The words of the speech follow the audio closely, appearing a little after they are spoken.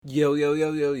Yo, yo,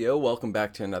 yo, yo, yo. Welcome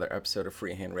back to another episode of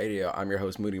Freehand Radio. I'm your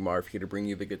host, Moody Marv, here to bring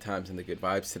you the good times and the good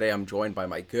vibes. Today, I'm joined by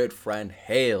my good friend,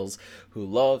 Hales, who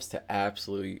loves to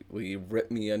absolutely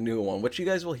rip me a new one, which you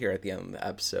guys will hear at the end of the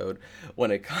episode when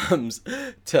it comes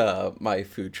to my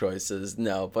food choices.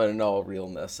 No, but in all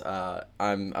realness,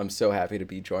 I'm so happy to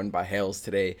be joined by Hales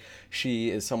today. She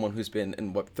is someone who's been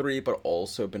in Web3, but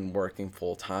also been working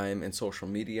full time in social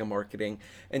media marketing.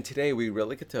 And today, we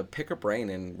really get to pick her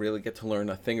brain and really get to learn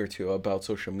a thing or two about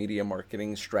social media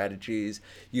marketing strategies,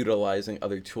 utilizing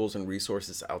other tools and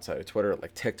resources outside of Twitter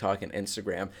like TikTok and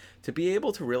Instagram to be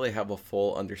able to really have a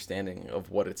full understanding of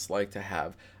what it's like to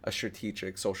have a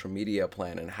strategic social media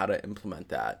plan and how to implement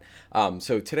that.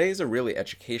 So today is a really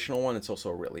educational one. It's also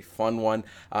a really fun one.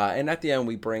 And at the end,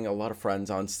 we bring a lot of friends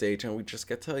on stage and we just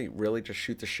get to really just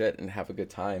shoot the shit and have a good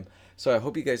time. So I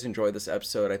hope you guys enjoy this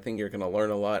episode. I think you're going to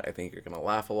learn a lot. I think you're going to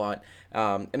laugh a lot.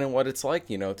 And in what it's like,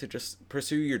 to just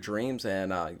pursue your dreams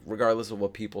and regardless of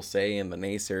what people say and the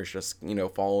naysayers, just,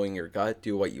 following your gut,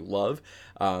 do what you love.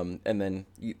 And then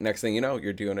next thing you know,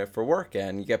 you're doing it for work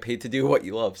and you get paid to do what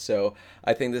you love. So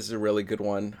I think this is a really good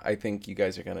one. I think you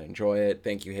guys are going to enjoy it.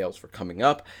 Thank you, Hales, for coming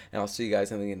up. And I'll see you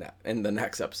guys in the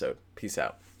next episode. Peace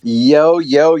out. Yo,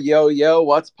 yo, yo, yo,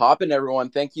 what's poppin',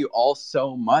 everyone? Thank you all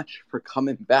so much for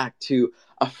coming back to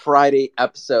a Friday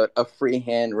episode of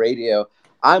Freehand Radio.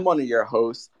 I'm one of your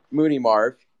hosts, Moody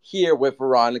Marv, here with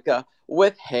Veronica,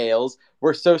 with Hales.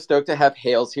 We're so stoked to have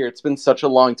Hales here. It's been such a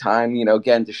long time,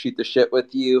 again, to shoot the shit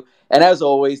with you. And as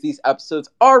always, these episodes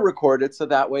are recorded so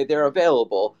that way they're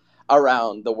available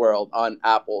around the world on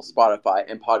Apple, Spotify,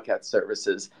 and podcast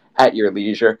services at your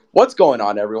leisure. What's going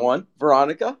on, everyone?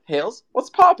 Veronica, Hales, what's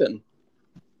poppin'?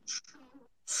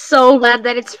 So glad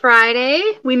that it's Friday.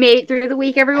 We made it through the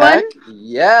week, everyone. Heck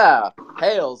yeah.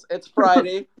 Hales, it's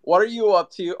Friday. What are you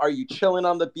up to? Are you chilling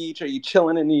on the beach? Are you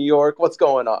chilling in New York? What's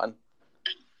going on?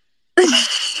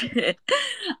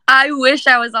 I wish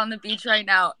I was on the beach right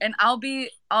now. And I'll be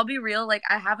real, like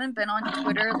I haven't been on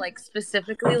Twitter, like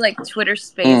specifically like Twitter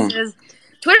Spaces.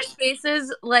 Twitter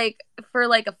Spaces like for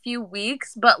like a few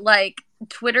weeks, but like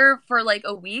Twitter for like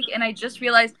a week, and I just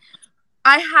realized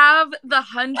I have the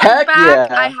 100 Heck back.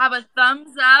 yeah. I have a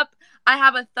thumbs up. I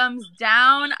have a thumbs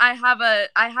down. I have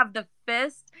the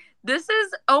fist. This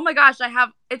is, oh my gosh,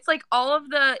 it's like all of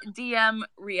the DM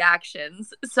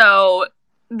reactions. So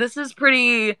this is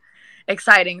pretty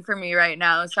exciting for me right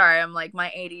now. Sorry, I'm like,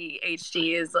 my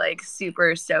ADHD is like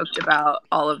super stoked about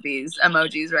all of these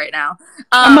emojis right now.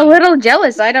 I'm a little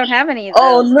jealous. I don't have any of those.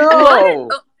 Oh no.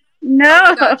 What?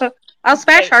 No. Oh I'll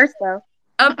smash okay. hearts though.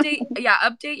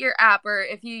 Update your app, or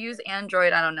if you use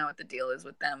Android, I don't know what the deal is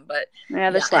with them, but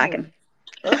Yeah, they're slacking.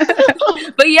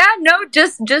 But yeah, no,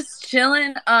 just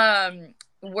chilling.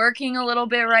 Working a little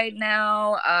bit right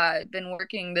now. Been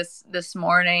working this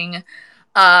morning.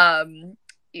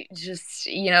 Just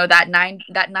that nine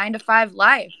to five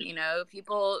life.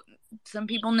 Some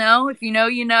people know. If you know,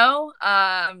 you know.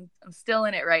 I'm still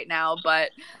in it right now, but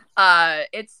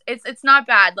it's not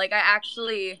bad. Like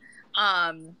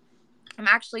I'm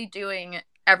actually doing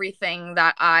everything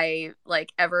that I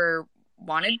like ever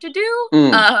wanted to do.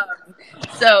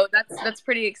 So that's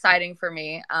pretty exciting for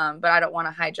me. But I don't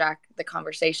want to hijack the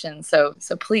conversation. So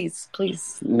please.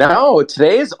 No,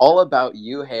 today is all about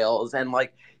you, Hales, and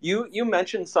like you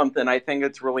mentioned something I think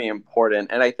it's really important,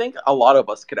 and I think a lot of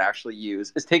us could actually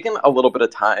use is taking a little bit of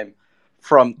time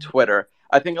from Twitter.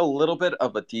 I think a little bit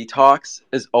of a detox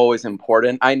is always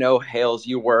important. I know, Hales,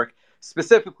 you work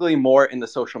specifically more in the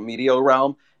social media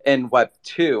realm in Web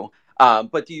 2.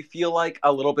 But do you feel like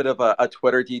a little bit of a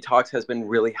Twitter detox has been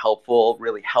really helpful,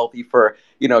 really healthy for,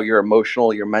 your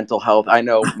emotional, your mental health? I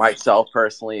know myself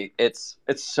personally, it's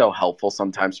so helpful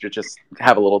sometimes to just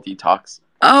have a little detox.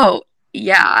 Oh,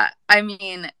 yeah. I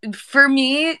mean, for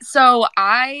me, so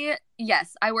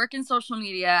yes, I work in social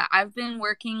media. I've been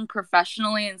working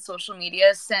professionally in social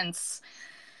media since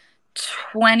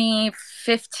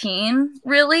 2015,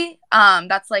 really.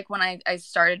 That's like when I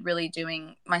started really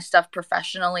doing my stuff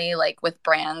professionally, like with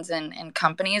brands and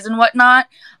companies and whatnot.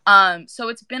 So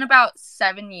it's been about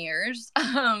 7 years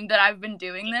that I've been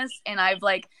doing this, and I've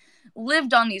like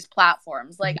lived on these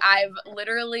platforms. Like I've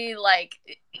literally like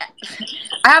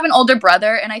I have an older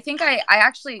brother, and I think I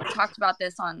actually talked about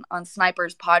this on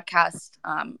Sniper's podcast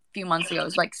a few months ago. It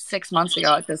was like 6 months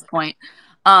ago at this point.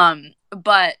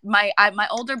 But my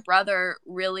older brother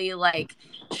really like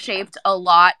shaped a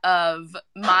lot of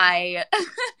my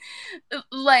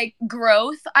like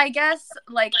growth, I guess,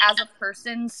 like as a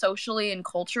person socially and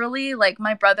culturally. Like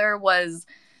my brother was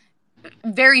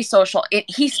very social.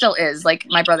 He still is. Like,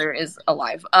 my brother is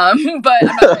alive. But I'm not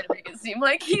trying to make it seem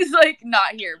like he's like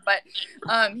not here. But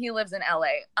he lives in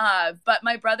LA. But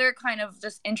my brother kind of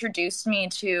just introduced me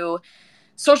to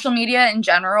social media in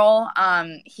general.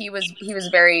 He was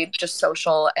very just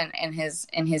social in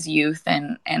his youth,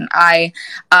 and I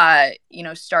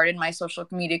started my social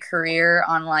media career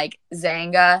on like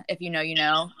Zanga, if you know,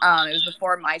 it was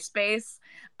before MySpace.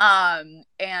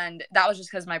 And that was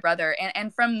just because my brother,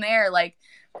 and from there, like,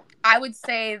 I would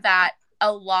say that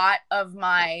a lot of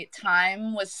my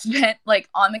time was spent like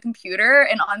on the computer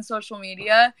and on social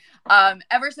media,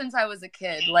 ever since I was a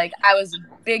kid. Like, I was a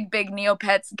big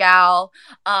Neopets gal.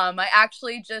 I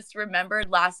actually just remembered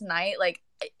last night, like,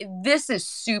 this is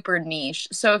super niche,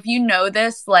 so if you know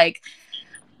this, like,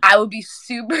 I would be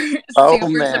super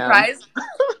surprised.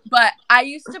 But I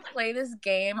used to play this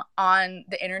game on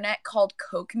the internet called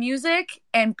Coke Music,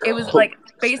 and it was like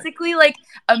basically like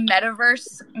a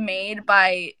metaverse made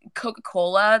by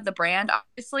Coca-Cola, the brand,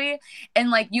 obviously.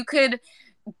 And like, you could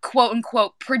quote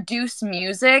unquote produce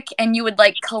music, and you would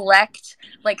like collect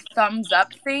like thumbs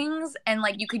up things, and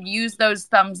like you could use those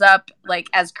thumbs up like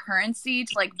as currency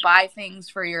to like buy things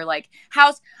for your like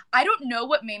house. I don't know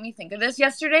what made me think of this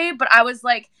yesterday, but I was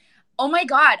like, oh my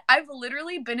God, I've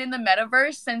literally been in the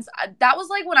metaverse since that was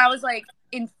like when I was like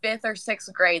in 5th or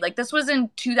 6th grade. Like, this was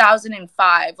in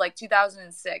 2005, like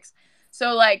 2006.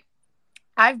 So like,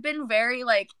 I've been very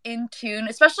like in tune,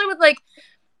 especially with like,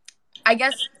 I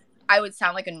guess I would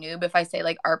sound like a noob if I say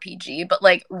like RPG, but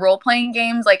like role-playing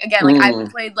games. Like, again, like I've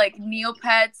played like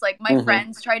Neopets. Like, my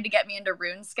friends tried to get me into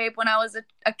RuneScape when I was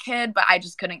a kid, but I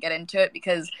just couldn't get into it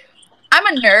because I'm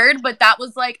a nerd, but that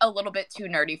was like a little bit too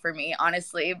nerdy for me,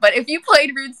 honestly. But if you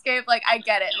played RuneScape, like, I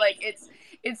get it. Like, it's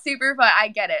super fun. I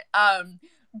get it.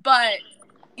 But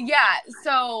yeah,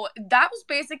 so that was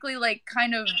basically like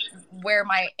kind of where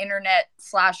my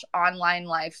internet/online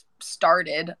life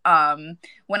started.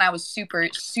 When I was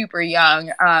super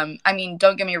young. I mean,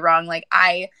 don't get me wrong. Like,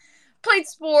 I played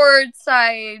sports,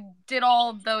 I did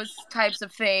all those types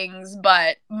of things,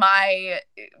 but my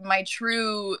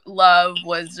true love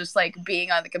was just like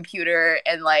being on the computer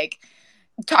and like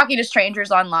talking to strangers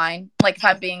online, like, if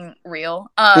I'm being real.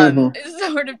 It's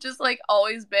sort of just like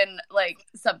always been like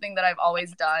something that I've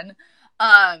always done.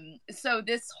 So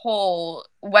this whole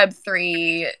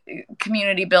Web3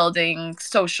 community building,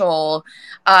 social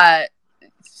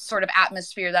sort of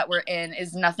atmosphere that we're in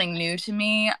is nothing new to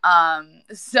me.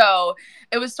 So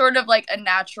it was sort of like a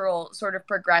natural sort of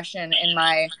progression in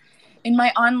my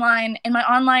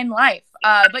online life.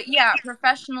 But yeah,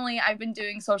 professionally, I've been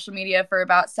doing social media for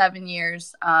about 7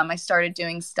 years. I started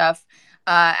doing stuff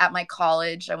at my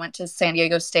college. I went to San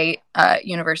Diego State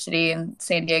University in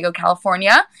San Diego,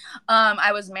 California.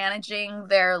 I was managing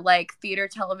their like theater,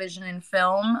 television, and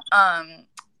film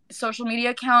social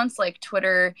media accounts, like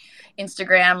Twitter,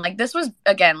 Instagram. Like, this was,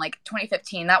 again, like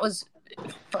 2015. That was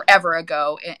forever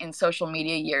ago in social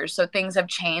media years. So things have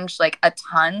changed like a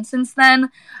ton since then.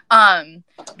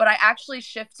 But I actually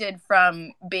shifted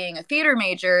from being a theater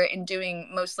major and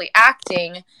doing mostly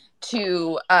acting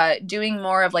to doing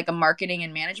more of like a marketing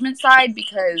and management side,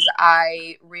 because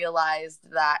I realized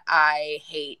that I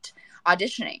hate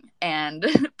auditioning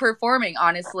and performing,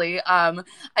 honestly.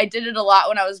 I did it a lot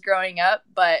when I was growing up,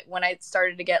 but when I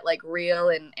started to get like real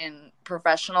and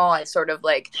professional, I sort of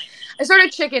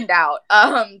chickened out,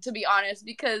 to be honest,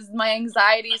 because my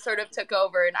anxiety sort of took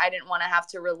over, and I didn't want to have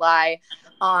to rely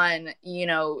on,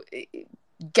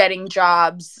 getting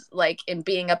jobs, like, and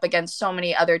being up against so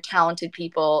many other talented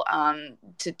people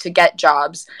to get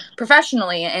jobs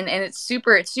professionally. And it's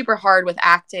super hard with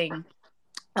acting,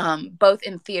 both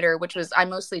in theater, which was, I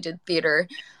mostly did theater,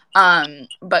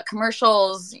 but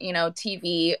commercials,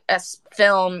 TV,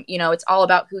 film, it's all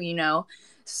about who you know.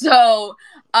 So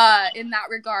in that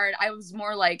regard, I was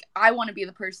more like, I want to be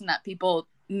the person that people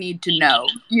need to know,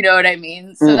 you know what I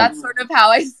mean? So that's sort of how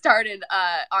I started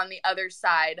on the other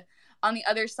side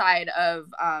of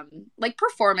like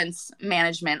performance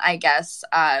management, I guess,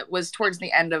 was towards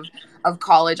the end of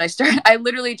college. I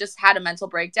literally just had a mental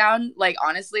breakdown, like,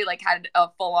 honestly, like, had a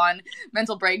full-on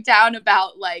mental breakdown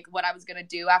about like what I was going to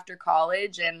do after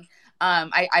college. And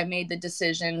I made the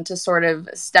decision to sort of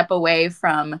step away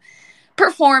from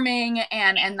performing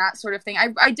and that sort of thing.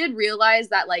 I did realize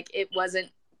that like it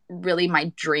wasn't really my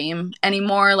dream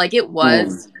anymore. Like, it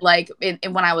was like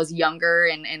when I was younger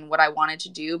and what I wanted to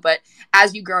do. But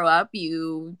as you grow up,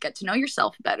 you get to know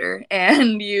yourself better,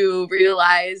 and you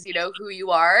realize, who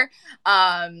you are,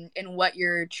 and what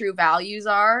your true values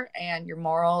are, and your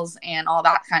morals, and all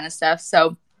that kind of stuff.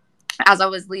 So as I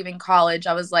was leaving college,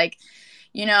 I was like,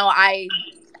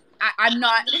 I'm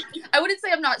not, I wouldn't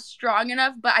say I'm not strong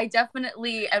enough, but I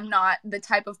definitely am not the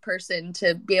type of person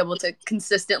to be able to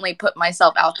consistently put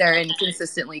myself out there and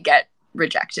consistently get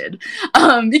rejected,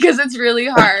 because it's really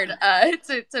hard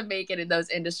to make it in those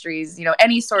industries, you know,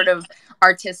 any sort of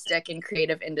artistic and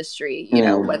creative industry, you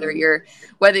know, whether you're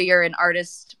an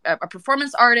artist, a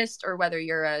performance artist, or whether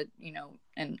you're a, you know,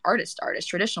 an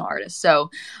traditional artist. So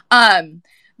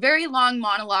very long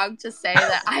monologue to say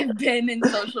that I've been in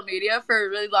social media for a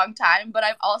really long time, but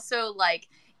I've also like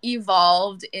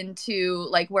evolved into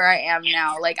like where I am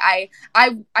now. Like I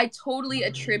totally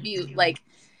attribute like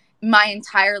my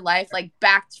entire life, like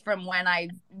back from when I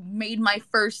made my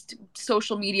first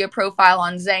social media profile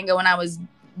on Zango when I was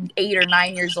 8 or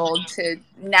 9 years old, to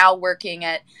now working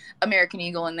at American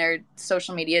Eagle in their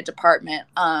social media department.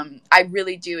 I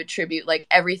really do attribute like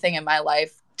everything in my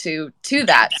life to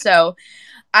that. So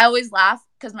I always laugh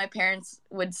because my parents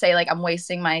would say like I'm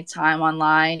wasting my time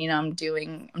online, you know, I'm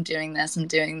doing this, I'm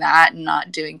doing that, and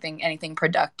not doing anything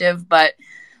productive. But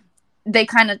they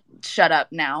kind of shut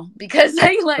up now because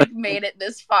I like made it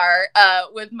this far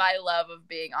with my love of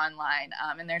being online,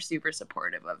 and they're super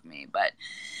supportive of me. But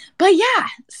yeah,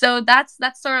 so that's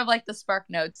sort of like the Spark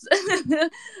Notes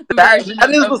version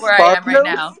of where I am right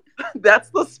now. That's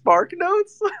the Spark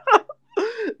Notes.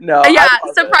 No, yeah,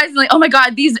 surprisingly. Oh my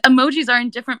god, these emojis are in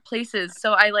different places,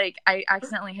 so I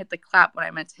accidentally hit the clap when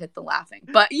I meant to hit the laughing.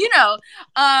 But you know,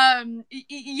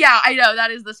 yeah, I know that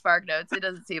is the Spark Notes. It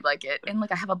doesn't seem like it. And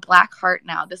look, I have a black heart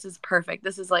now. This is perfect.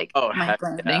 This is like my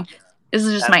branding. Yeah. This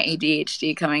is just my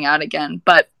ADHD coming out again.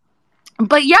 But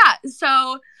yeah.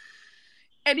 So,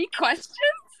 any questions?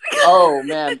 Oh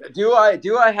man, do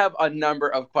I have a number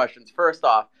of questions? First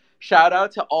off, shout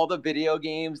out to all the video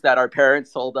games that our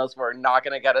parents told us were not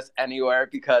going to get us anywhere,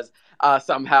 because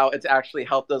somehow it's actually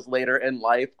helped us later in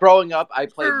life. Growing up, I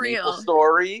played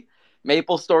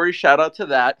Maple Story. Shout out to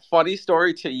that. Funny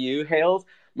story to you, Hales.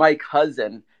 My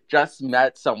cousin just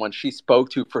met someone she spoke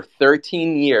to for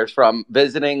 13 years from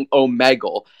visiting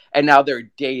Omegle, and now they're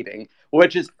dating,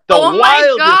 which is the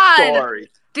wildest story.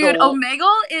 Dude,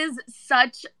 Omegle is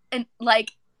such an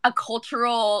like a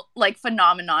cultural like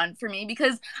phenomenon for me,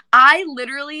 because I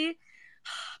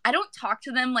don't talk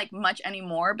to them like much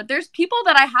anymore, but there's people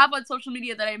that I have on social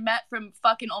media that I met from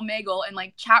fucking Omegle and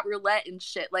like chat roulette and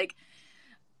shit. Like,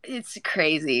 it's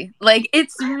crazy. Like,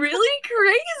 it's really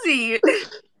crazy.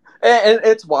 And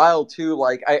it's wild too.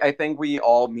 Like, I think we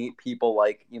all meet people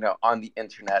like, you know, on the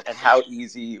internet, and how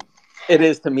easy it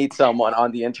is to meet someone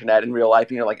on the internet in real life,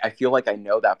 and you're like, I feel like I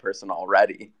know that person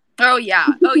already. Oh yeah.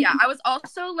 I was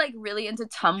also like really into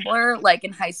Tumblr like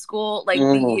in high school, like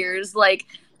the years like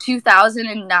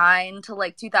 2009 to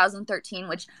like 2013,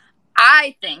 which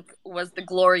I think was the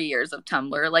glory years of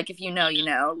Tumblr. Like, if you know, you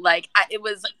know. Like, it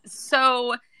was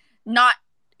so not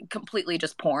completely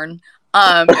just porn.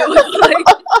 It was like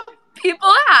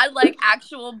people had like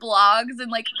actual blogs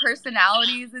and like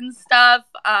personalities and stuff.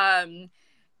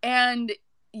 And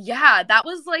yeah, that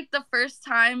was like the first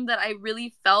time that I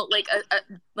really felt like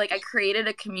I created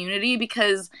a community,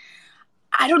 because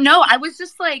I don't know, I was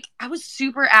just like, I was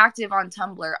super active on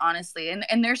Tumblr, honestly,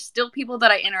 and there's still people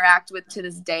that I interact with to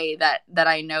this day that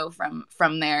I know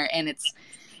from there, and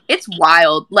it's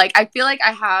wild. Like, I feel like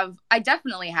I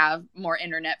definitely have more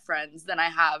internet friends than I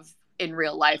have in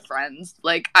real life friends.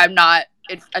 Like, I'm not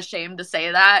ashamed to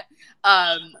say that.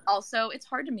 Also, it's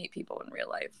hard to meet people in real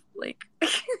life. Like,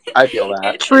 I feel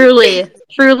that. Truly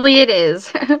it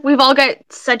is. We've all got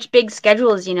such big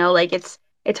schedules, you know, like it's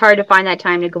hard to find that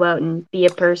time to go out and be a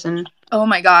person. Oh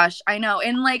my gosh, I know.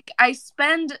 And like, I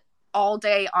spend all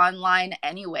day online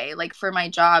anyway, like for my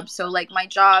job. So like my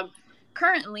job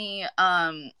currently,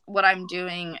 what I'm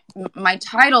doing, my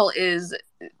title is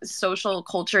social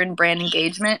culture and brand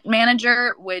engagement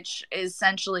manager, which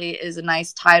essentially is a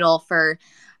nice title for,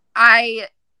 I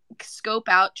scope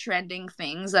out trending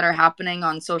things that are happening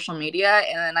on social media,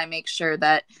 and then I make sure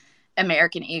that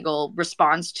American Eagle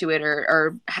responds to it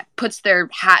or puts their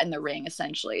hat in the ring,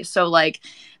 essentially. So like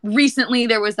recently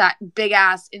there was that big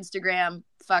ass Instagram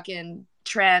fucking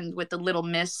trend with the Little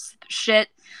Miss shit.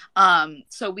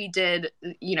 So we did,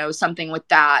 you know, something with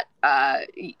that.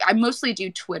 I mostly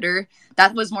do Twitter.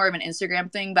 That was more of an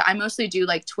Instagram thing, but I mostly do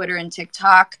like Twitter and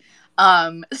TikTok.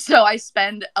 So I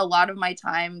spend a lot of my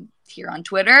time here on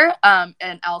Twitter,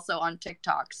 and also on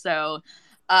TikTok. So,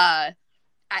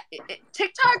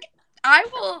 TikTok, I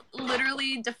will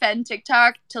literally defend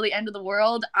TikTok till the end of the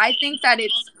world. I think that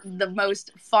it's the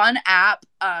most fun app.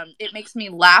 It makes me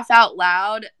laugh out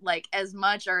loud, like as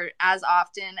much or as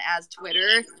often as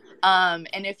Twitter.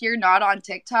 And if you're not on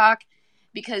TikTok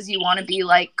because you want to be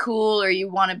like cool or you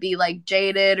want to be like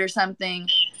jaded or something,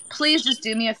 please just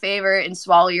do me a favor and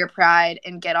swallow your pride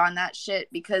and get on that shit,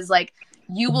 because like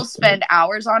you will spend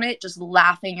hours on it just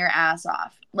laughing your ass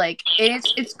off. Like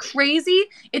it's crazy.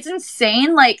 It's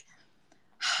insane. Like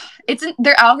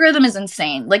their algorithm is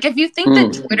insane. Like if you think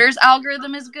that Twitter's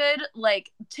algorithm is good,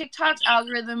 like TikTok's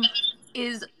algorithm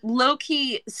is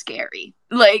low-key scary.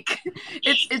 Like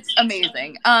it's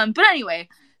amazing. But anyway,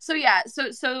 so yeah,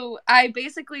 so I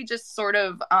basically just sort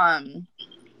of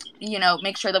you know,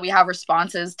 make sure that we have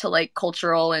responses to like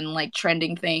cultural and like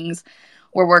trending things.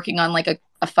 We're working on like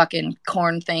a fucking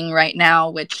corn thing right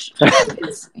now, which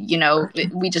is, you know,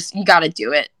 you got to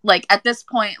do it. Like at this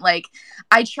point, like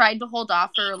I tried to hold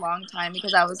off for a long time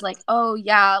because I was like, oh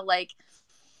yeah, like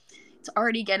it's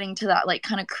already getting to that like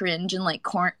kind of cringe and like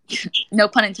corn, no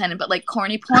pun intended, but like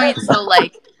corny point. So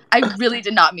like I really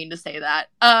did not mean to say that.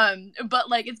 But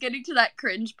like it's getting to that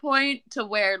cringe point to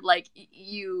where like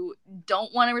you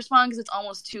don't want to respond because it's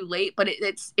almost too late, but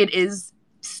it is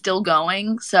still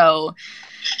going. So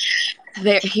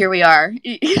here we are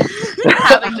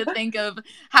having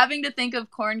to think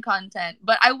of corn content.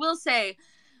 But I will say,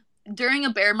 during a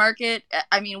bear market,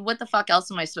 I mean, what the fuck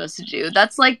else am I supposed to do?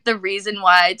 That's like the reason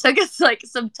why I took us like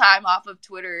some time off of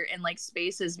Twitter and like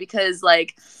Spaces, because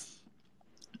like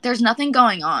there's nothing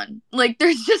going on. Like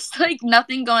there's just like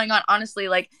nothing going on, honestly.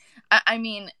 Like I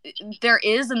mean, there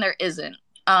is and there isn't,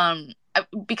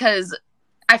 because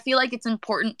I feel like it's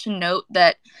important to note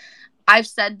that I've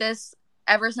said this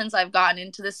ever since I've gotten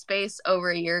into this space over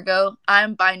a year ago.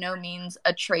 I'm by no means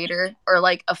a trader or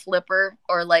like a flipper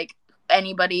or like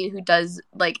anybody who does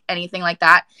like anything like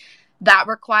that. That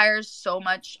requires so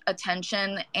much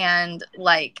attention and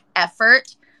like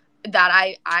effort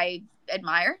that I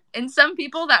admire in some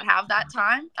people that have that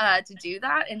time to do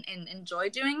that and enjoy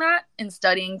doing that and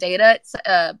studying data.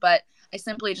 But I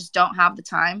simply just don't have the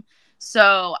time.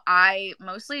 So I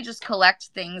mostly just collect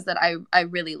things that I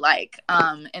really like.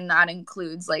 And that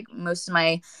includes like most of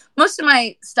my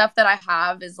stuff that I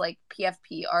have is like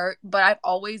PFP art, but I've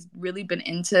always really been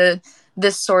into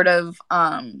this sort of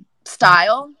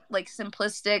style, like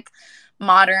simplistic,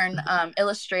 modern,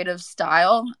 illustrative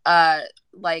style.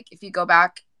 Like if you go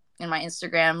back in my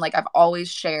Instagram, like I've always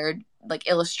shared like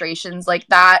illustrations like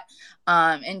that,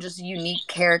 and just unique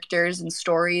characters and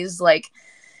stories. Like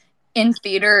in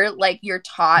theater, like you're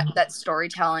taught that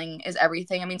storytelling is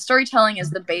everything. I mean, storytelling is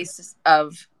the basis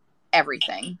of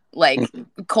everything, like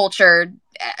culture,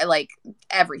 like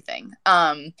everything.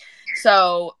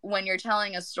 So when you're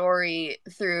telling a story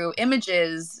through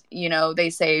images, you know, they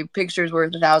say pictures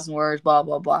worth 1,000 words, blah,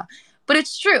 blah, blah. But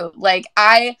it's true. Like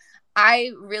I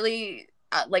really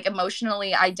like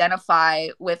emotionally identify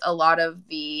with a lot of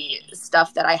the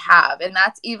stuff that I have. And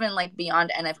that's even like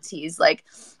beyond NFTs. Like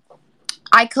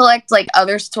I collect like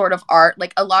other sort of art.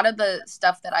 Like a lot of the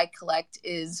stuff that I collect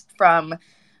is from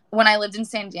when I lived in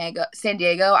San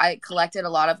Diego, I collected a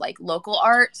lot of like local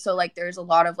art. So like there's a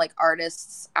lot of like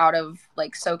artists out of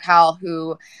like SoCal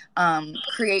who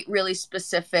create really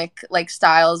specific like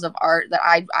styles of art that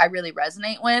I really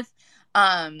resonate with.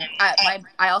 I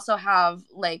also have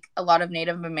like a lot of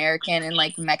Native American and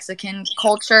like Mexican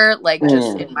culture like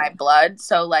just in my blood.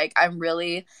 So like I'm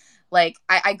really like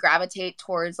I gravitate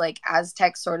towards like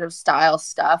Aztec sort of style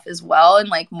stuff as well, and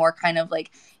like more kind of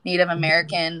like Native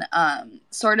American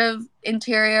sort of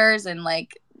interiors and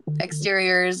like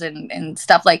exteriors and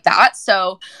stuff like that.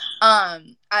 So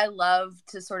I love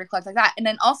to sort of collect like that. And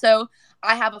then also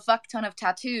I have a fuck ton of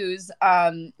tattoos.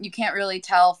 You can't really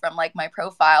tell from like my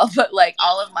profile, but like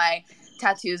all of my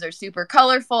tattoos are super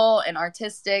colorful and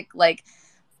artistic. Like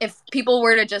if people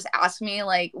were to just ask me,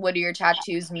 like, what do your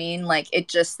tattoos mean? Like,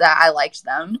 it's just that I liked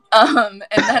them. And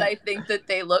that I think that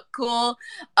they look cool.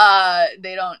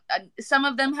 They don't, some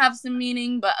of them have some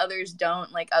meaning, but others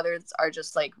don't. Like, others are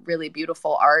just, like, really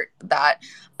beautiful art that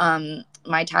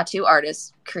my tattoo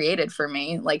artist created for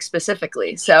me, like,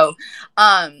 specifically. So,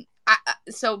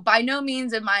 so by no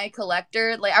means am I a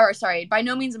collector. Like, or sorry, by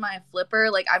no means am I a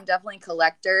flipper. Like, I'm definitely a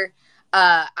collector.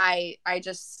 I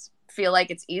just feel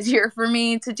like it's easier for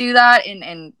me to do that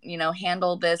and you know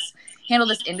handle this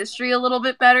industry a little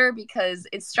bit better because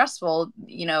it's stressful,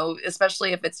 you know,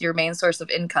 especially if it's your main source of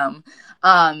income.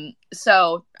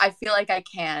 So I feel like I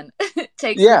can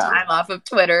take some time off of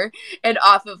Twitter and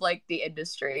off of like the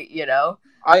industry, you know.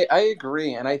 I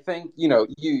agree, and I think, you know,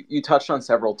 you touched on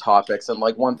several topics, and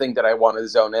like one thing that I want to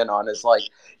zone in on is like,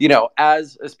 you know,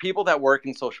 as people that work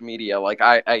in social media, like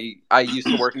I used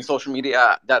to work in social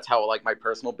media. That's how like my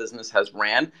personal business has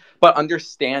ran, but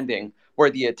understanding where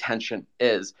the attention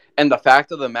is and the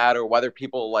fact of the matter, whether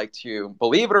people like to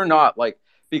believe it or not, like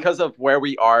because of where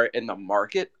we are in the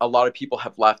market, a lot of people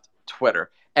have left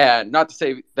Twitter. And not to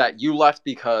say that you left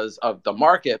because of the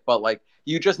market, but like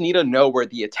you just need to know where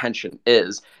the attention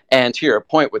is. And to your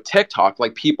point with TikTok,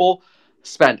 like people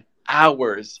spend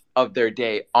hours of their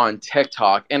day on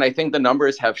TikTok. And I think the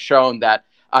numbers have shown that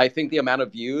I think the amount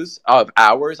of views of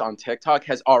hours on TikTok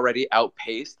has already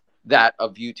outpaced that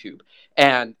of YouTube.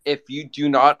 And if you do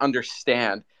not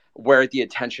understand where the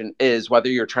attention is, whether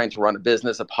you're trying to run a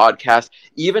business, a podcast,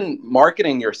 even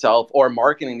marketing yourself or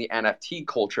marketing the NFT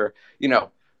culture, you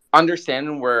know,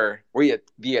 understanding where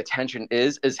the attention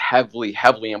is heavily,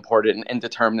 heavily important in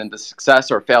determining the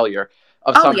success or failure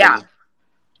of Oh something. yeah,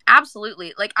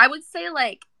 absolutely. Like I would say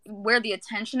like where the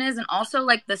attention is, and also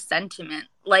like the sentiment,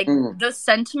 like the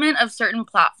sentiment of certain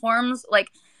platforms.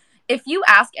 Like if you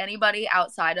ask anybody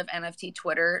outside of NFT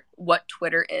Twitter what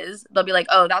Twitter is, they'll be like,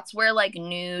 oh, that's where like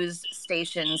news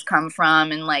stations come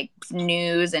from, and like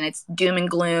news, and it's doom and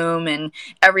gloom, and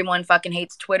everyone fucking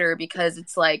hates Twitter because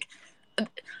it's like,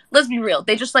 let's be real,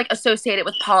 they just like associate it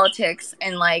with politics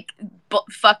and like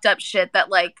fucked up shit that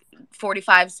like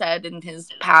 45 said in his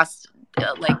past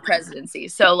like presidency.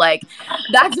 So like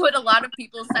that's what a lot of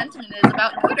people's sentiment is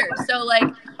about Twitter. So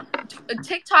like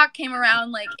TikTok came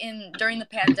around like during the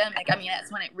pandemic. I mean,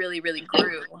 that's when it really, really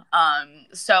grew.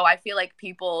 So I feel like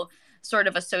people sort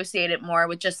of associate it more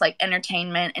with just like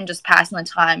entertainment and just passing the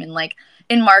time. And like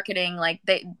in marketing, like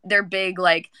their big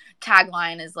like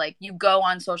tagline is like, you go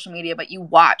on social media, but you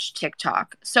watch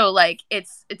TikTok. So like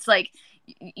it's like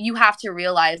you have to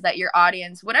realize that your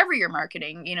audience, whatever you're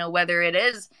marketing, you know, whether it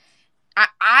is,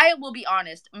 I will be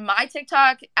honest, my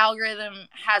TikTok algorithm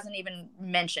hasn't even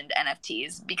mentioned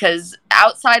NFTs, because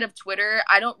outside of Twitter,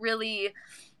 I don't really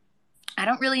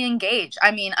engage.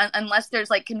 I mean, unless there's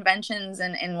like conventions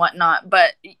and whatnot,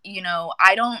 but you know,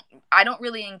 I don't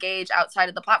really engage outside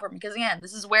of the platform, because again,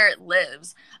 this is where it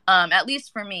lives, at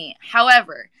least for me.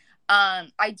 However,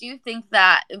 I do think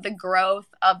that the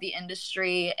growth of the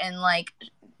industry and like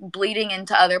bleeding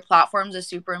into other platforms is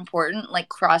super important. Like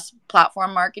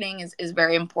cross-platform marketing is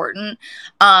very important.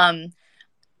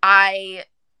 I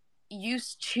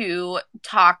used to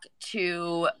talk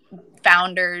to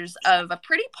founders of a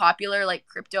pretty popular like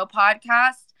crypto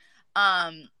podcast,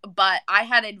 but I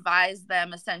had advised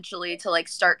them essentially to like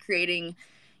start creating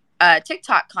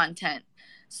TikTok content.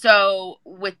 So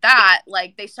with that,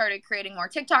 like they started creating more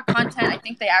TikTok content. I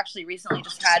think they actually recently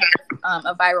just had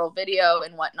a viral video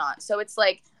and whatnot. So it's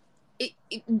like,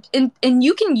 and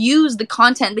you can use the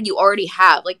content that you already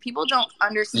have. Like people don't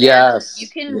understand. Yes. You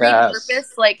can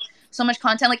repurpose like so much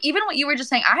content. Like even what you were just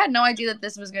saying, I had no idea that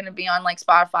this was going to be on like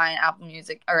Spotify and Apple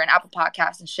Music or an Apple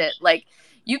Podcast and shit. Like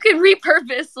you can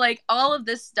repurpose like all of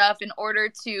this stuff in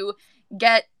order to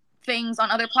get things on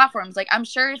other platforms. Like I'm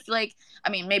sure if like, I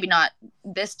mean, maybe not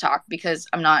this talk because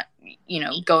I'm not, you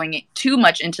know, going too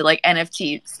much into like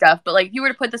NFT stuff, but like if you were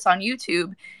to put this on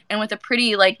YouTube and with a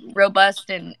pretty like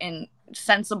robust and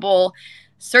sensible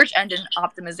search engine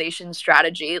optimization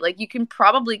strategy, like you can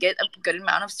probably get a good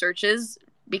amount of searches,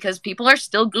 because people are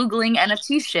still Googling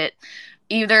NFT shit.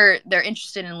 Either they're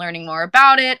interested in learning more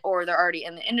about it, or they're already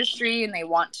in the industry and they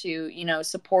want to, you know,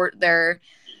 support their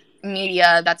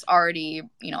media that's already,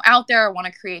 you know, out there, or want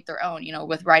to create their own, you know,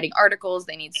 with writing articles,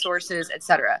 they need sources,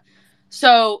 etc.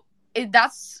 So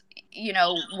that's, you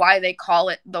know, why they call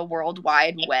it the World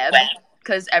Wide Web,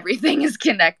 because everything is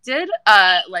connected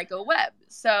like a web.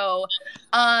 So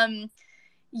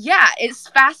yeah, it's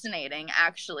fascinating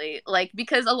actually, like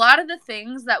because a lot of the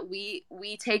things that we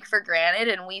take for granted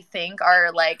and we think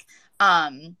are like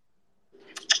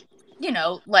you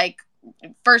know, like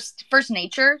first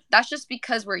nature, that's just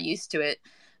because we're used to it.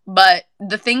 But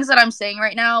the things that I'm saying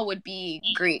right now would be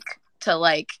Greek to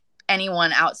like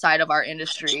anyone outside of our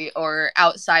industry or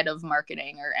outside of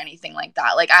marketing or anything like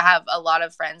that. Like I have a lot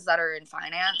of friends that are in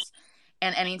finance,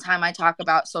 and anytime I talk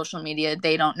about social media,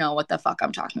 they don't know what the fuck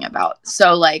I'm talking about.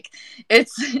 So like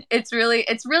it's really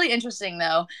interesting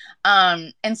though.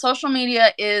 And social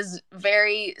media is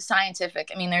very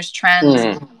scientific. I mean, there's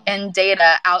trends and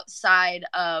data outside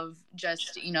of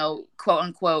just, you know, quote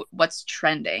unquote what's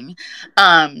trending.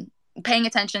 Paying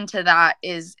attention to that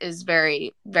is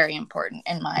very, very important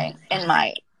in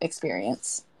my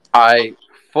experience. I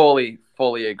fully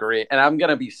agree. And I'm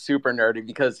going to be super nerdy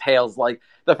because Hales, like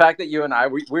the fact that you and I,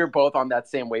 we're both on that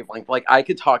same wavelength. Like I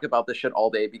could talk about this shit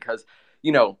all day because,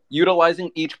 you know,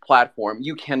 utilizing each platform,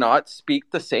 you cannot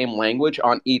speak the same language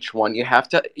on each one. You have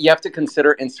to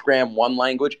consider Instagram one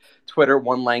language, Twitter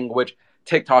one language,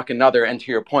 TikTok another. And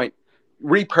to your point,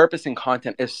 repurposing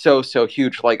content is so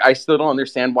huge. Like I still don't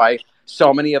understand why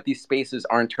so many of these spaces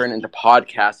aren't turned into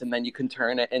podcasts, and then you can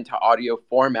turn it into audio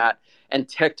format and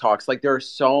TikToks. Like there are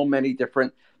so many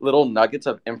different little nuggets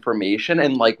of information.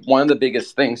 And like one of the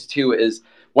biggest things too is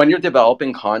when you're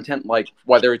developing content, like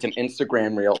whether it's an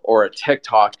Instagram reel or a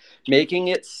TikTok, making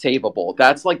it savable.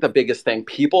 That's like the biggest thing.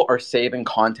 People are saving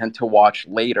content to watch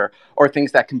later, or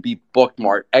things that can be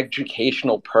bookmarked,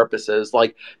 educational purposes.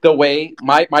 Like the way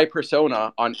my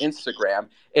persona on Instagram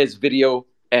is video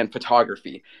and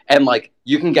photography, and like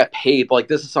you can get paid. Like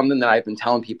this is something that I've been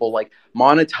telling people, like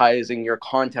monetizing your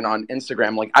content on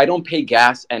Instagram. Like I don't pay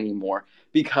gas anymore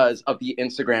because of the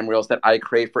Instagram reels that I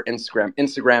create for Instagram.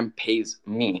 Instagram pays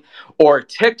me. Or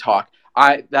TikTok,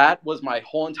 that was my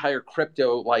whole entire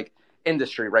crypto like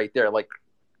industry right there. Like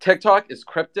TikTok is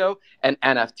crypto and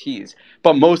NFTs,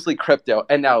 but mostly crypto.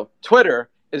 And now Twitter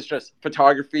is just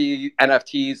photography,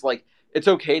 NFTs. Like it's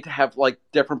okay to have like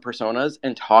different personas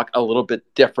and talk a little bit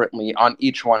differently on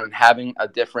each one and having a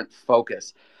different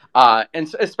focus.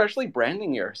 And especially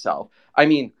branding yourself. I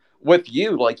mean, with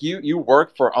you, like you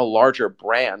work for a larger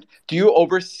brand. Do you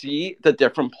oversee the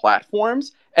different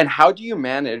platforms, and how do you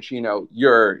manage,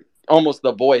 your almost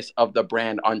the voice of the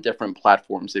brand on different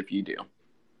platforms if you do?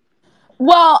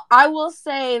 Well, I will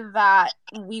say that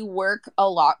we work a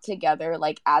lot together,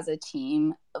 like as a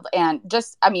team, and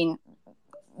just, I mean,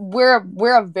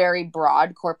 we're a very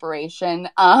broad corporation.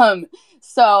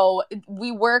 So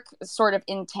we work sort of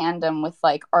in tandem with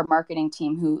like our marketing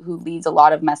team who leads a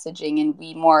lot of messaging, and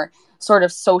we more sort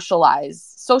of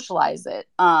socialize it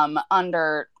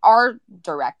under our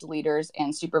direct leaders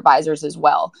and supervisors as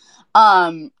well.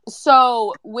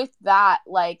 So with that,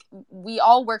 like we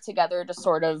all work together to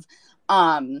sort of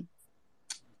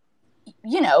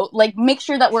like make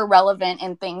sure that we're relevant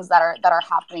in things that are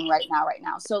happening right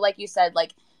now. So like you said,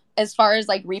 like as far as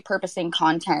like repurposing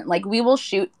content, like we will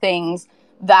shoot things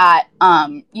that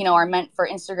are meant for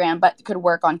Instagram but could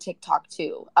work on TikTok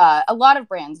too. A lot of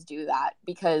brands do that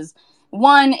because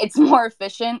one, it's more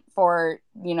efficient for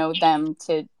them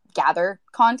to gather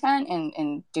content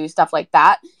and do stuff like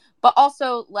that, but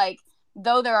also like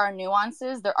though there are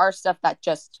nuances, there are stuff that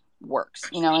just works,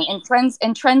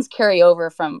 and trends carry over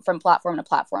from platform to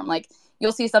platform. Like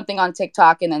you'll see something on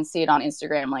TikTok and then see it on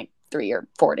Instagram like 3 or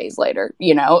 4 days later.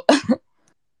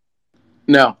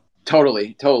 No,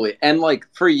 totally. And like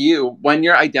for you, when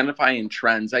you're identifying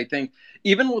trends, I think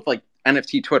even with like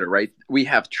NFT Twitter, right? We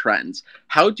have trends.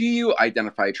 How do you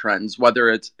identify trends, whether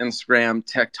it's Instagram,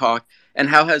 TikTok, and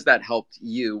how has that helped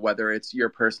you, whether it's your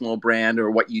personal brand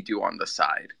or what you do on the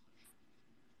side?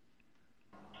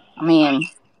 I mean,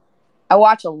 I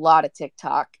watch a lot of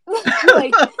TikTok,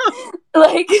 like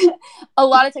a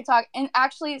lot of TikTok. And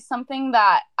actually something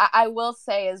that I will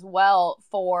say as well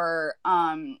for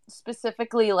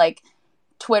specifically like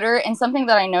Twitter, and something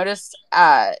that I noticed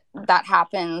that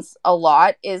happens a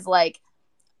lot is like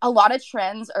a lot of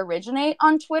trends originate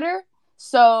on Twitter.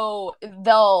 So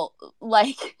they'll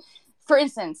like, for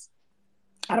instance,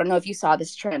 I don't know if you saw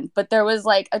this trend, but there was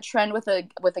like a trend with a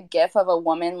GIF of a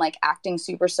woman like acting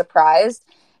super surprised.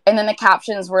 And then the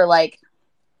captions were like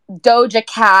Doja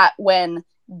Cat when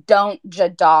Don't Ja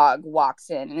Dog walks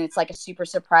in, and it's like a super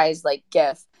surprised like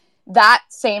GIF. That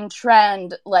same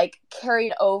trend like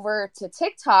carried over to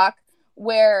TikTok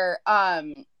where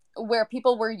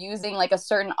people were using like a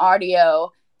certain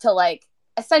audio to like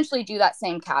essentially do that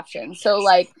same caption. So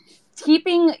like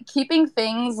keeping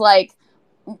things like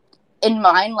in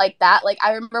mind like that. Like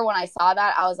I remember when I saw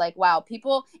that, I was like, wow,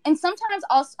 people. And sometimes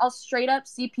I'll straight up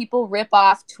see people rip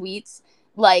off tweets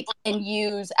like and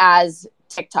use as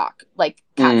TikTok like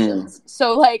captions.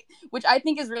 So like, which I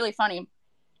think is really funny.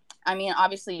 I mean,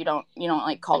 obviously you don't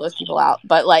like call those people out,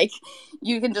 but like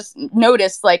you can just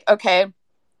notice like, okay,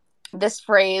 this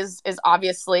phrase is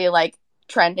obviously like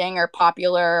trending or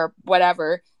popular or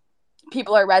whatever.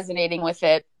 People are resonating with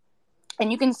it.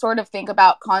 And you can sort of think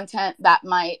about content that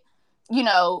might,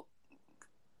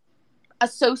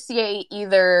 associate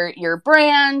either your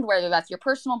brand, whether that's your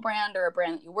personal brand or a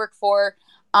brand that you work for,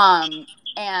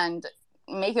 and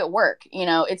make it work.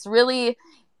 It's really,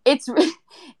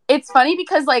 it's funny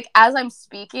because like, as I'm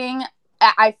speaking,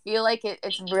 I feel like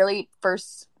it's really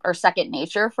first or second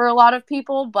nature for a lot of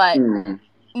people, but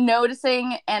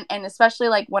noticing, and especially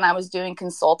like when I was doing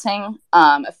consulting,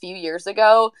 a few years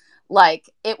ago, like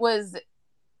it was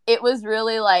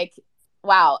really like,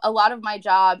 wow, a lot of my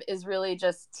job is really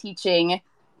just teaching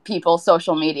people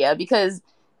social media because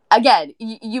again,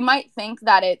 you might think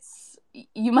that it's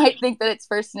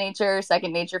first nature,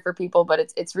 second nature for people,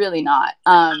 but it's really not.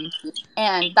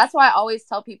 And that's why I always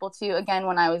tell people to, again,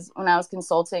 when I was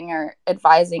consulting or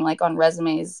advising like on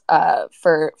resumes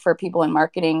for people in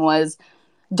marketing, was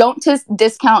don't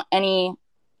discount any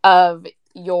of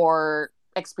your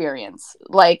experience.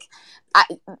 Like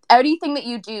anything that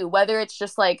you do, whether it's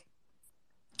just like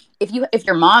if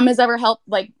your mom has ever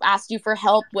asked you for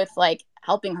help with like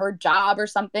helping her job or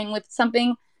something with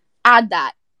something, add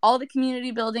that. All the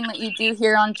community building that you do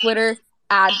here on Twitter,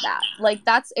 add that. Like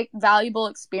that's a valuable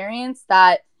experience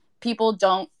that people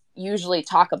don't usually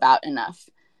talk about enough.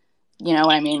 You know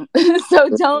what I mean? So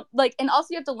don't like, and also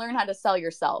you have to learn how to sell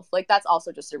yourself. Like that's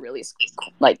also just a really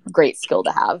like great skill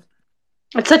to have.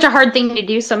 It's such a hard thing to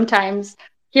do sometimes.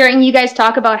 Hearing you guys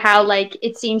talk about how like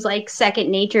it seems like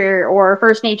second nature or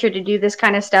first nature to do this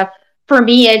kind of stuff. For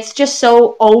me, it's just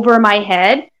so over my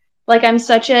head. Like I'm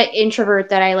such an introvert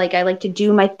that I like to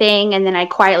do my thing and then I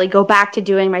quietly go back to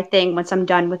doing my thing once I'm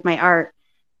done with my art.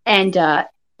 And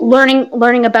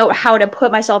learning about how to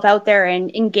put myself out there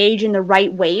and engage in the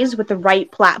right ways with the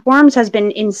right platforms has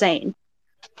been insane.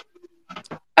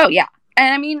 Oh yeah.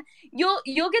 And I mean,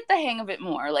 you'll get the hang of it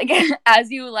more like as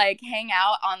you like hang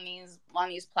out on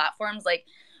these platforms. Like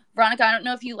Veronica, I don't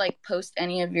know if you like post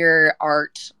any of your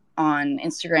art on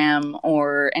Instagram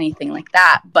or anything like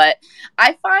that, but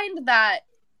I find that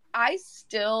I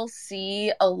still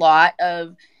see a lot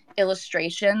of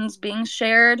illustrations being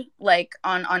shared like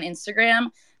on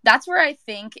Instagram. That's where I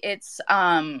think it's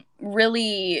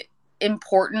really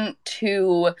important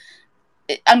to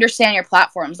understand your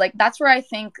platforms. Like that's where I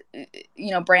think,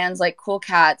 you know, brands like Cool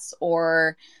Cats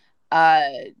or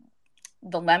the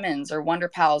Lemons or Wonder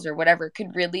Pals or whatever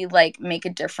could really like make a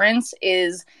difference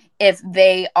is if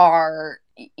they are,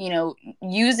 you know,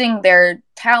 using their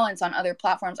talents on other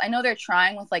platforms. I know they're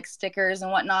trying with like stickers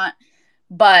and whatnot,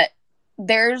 but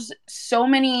there's so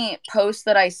many posts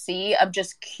that I see of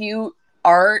just cute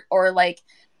art or like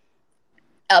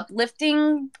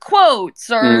uplifting quotes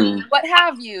or what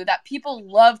have you that people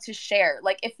love to share.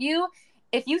 Like if you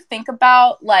think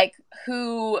about like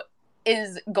who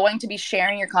is going to be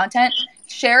sharing your content,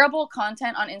 shareable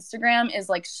content on Instagram is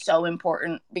like so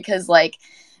important because like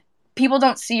people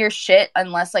don't see your shit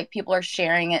unless like people are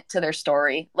sharing it to their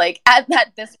story. Like at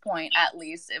this point, at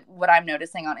least what I'm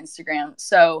noticing on Instagram.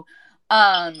 So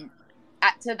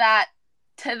to that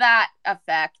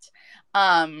effect,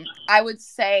 I would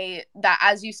say that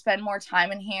as you spend more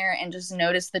time in here and just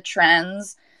notice the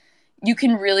trends, you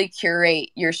can really curate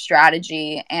your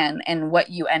strategy and what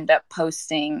you end up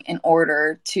posting in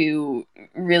order to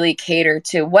really cater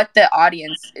to what the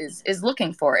audience is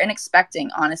looking for and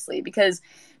expecting, honestly, because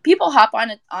people hop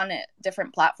on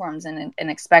different platforms and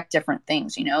expect different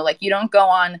things, you know, like you don't go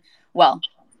on, well,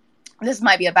 this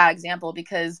might be a bad example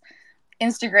because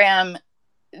Instagram,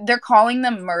 they're calling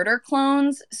them murder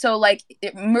clones. So like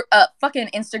fucking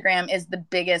Instagram is the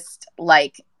biggest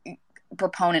like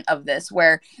proponent of this,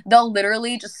 where they'll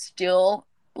literally just steal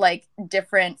like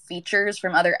different features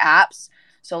from other apps.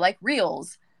 So like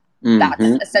Reels, that's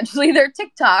essentially their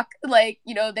TikTok. Like,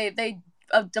 you know, they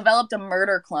developed a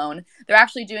murder clone. They're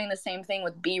actually doing the same thing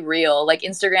with Be Real. Like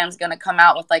Instagram's gonna come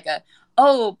out with like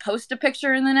post a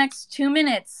picture in the next 2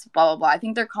 minutes, blah blah blah. I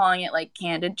think they're calling it like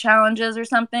candid challenges or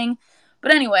something.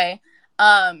 But anyway,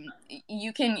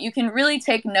 you can really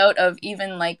take note of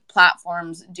even like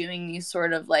platforms doing these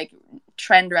sort of like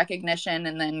trend recognition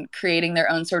and then creating their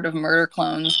own sort of murder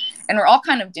clones. And we're all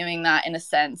kind of doing that in a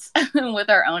sense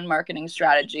with our own marketing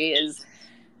strategy, is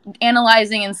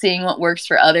analyzing and seeing what works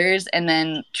for others and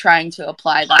then trying to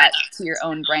apply that to your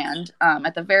own brand.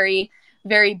 At the very,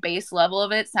 very base level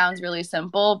of it, sounds really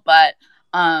simple, but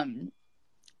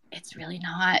it's really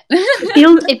not.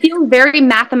 It feels very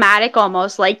mathematic,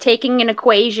 almost like taking an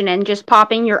equation and just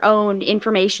popping your own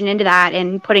information into that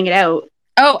and putting it out.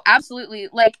 Oh, absolutely.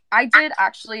 Like I did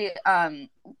actually,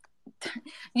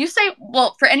 you say,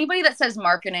 well, for anybody that says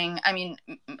marketing, I mean,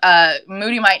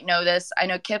 Moody might know this. I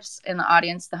know Kip's in the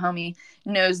audience, the homie,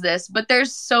 knows this, but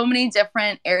there's so many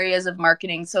different areas of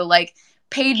marketing. So like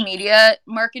paid media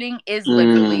marketing is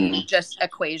literally just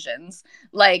equations.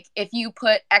 Like if you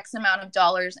put X amount of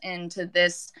dollars into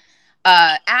this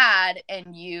ad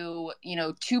and you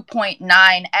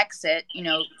 2.9x it, you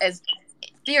know, as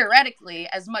theoretically,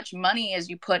 as much money as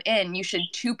you put in, you should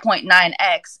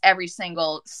 2.9x every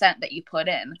single cent that you put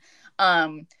in.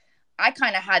 I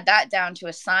kind of had that down to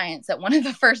a science at one of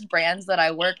the first brands that I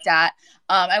worked at.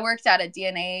 I worked at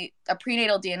a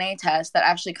prenatal DNA test that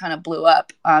actually kind of blew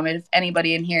up. And if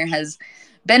anybody in here has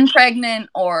been pregnant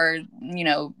or, you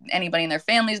know, anybody in their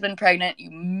family's been pregnant,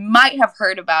 you might have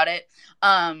heard about it.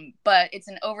 But it's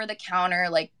an over-the-counter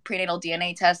like prenatal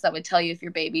DNA test that would tell you if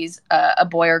your baby's a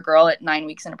boy or girl at 9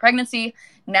 weeks into pregnancy.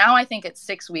 Now I think it's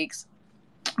 6 weeks.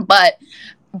 But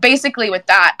basically with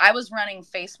that, I was running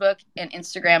Facebook and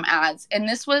Instagram ads, and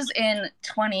this was in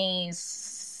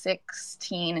 2016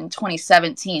 2016 and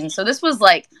 2017. So this was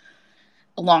like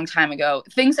a long time ago.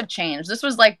 Things have changed. This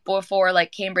was like before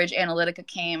like Cambridge Analytica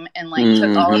came and like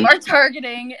took all of our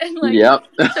targeting and like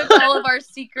took all of our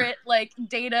secret like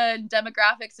data and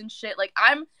demographics and shit. Like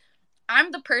I'm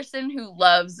the person who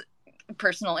loves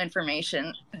personal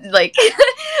information, like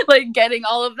like getting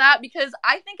all of that, because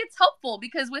I think it's helpful,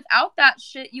 because without that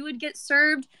shit you would get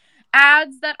served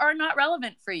ads that are not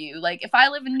relevant for you. Like if I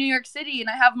live in New York City and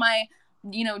I have my,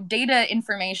 you know, data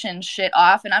information shit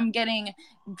off and I'm getting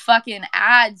fucking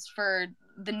ads for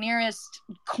the nearest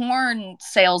corn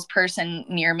salesperson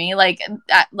near me, like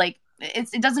that, like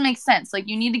it doesn't make sense. Like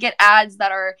you need to get ads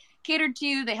that are catered to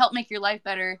you. They help make your life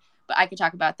better, but I could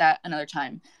talk about that another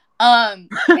time.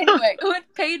 Anyway, with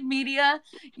paid media,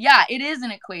 yeah, it is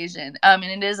an equation, and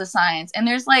it is a science, and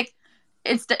there's like,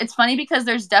 it's funny because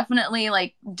there's definitely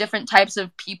like different types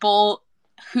of people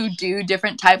who do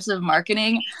different types of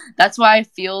marketing. That's why I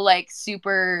feel like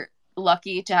super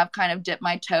lucky to have kind of dipped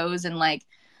my toes in like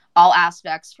all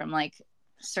aspects, from like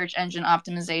search engine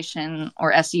optimization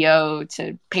or SEO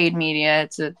to paid media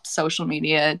to social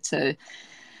media to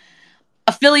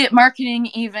affiliate marketing,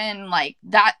 even. Like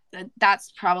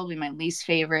that's probably my least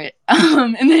favorite.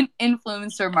 And then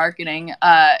influencer marketing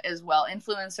as well.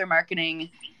 Influencer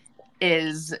marketing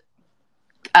is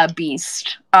a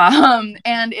beast, and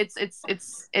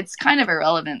it's kind of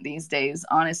irrelevant these days,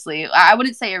 honestly. I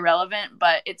wouldn't say irrelevant,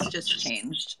 but it's just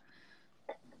changed.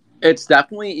 It's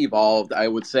definitely evolved, I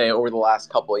would say, over the last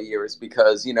couple of years,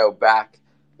 because, you know,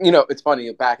 it's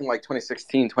funny, back in like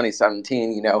 2016,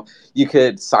 2017, you know, you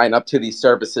could sign up to these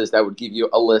services that would give you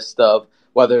a list of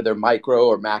whether they're micro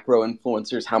or macro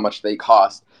influencers, how much they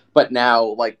cost. But now,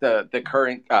 like the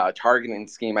current targeting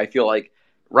scheme, I feel like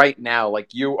right now,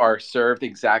 like you are served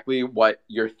exactly what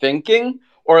you're thinking,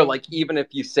 or like even if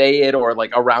you say it or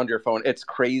like around your phone. It's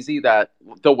crazy that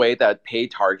the way that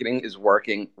paid targeting is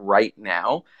working right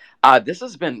now. This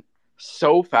has been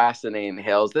so fascinating,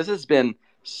 Hales. This has been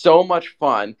so much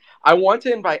fun. I want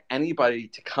to invite anybody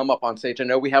to come up on stage. I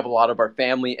know we have a lot of our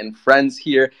family and friends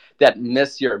here that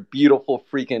miss your beautiful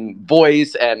freaking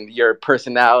voice and your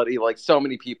personality. Like so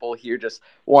many people here just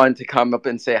wanted to come up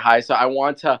and say hi. So I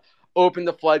want to open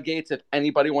the floodgates. If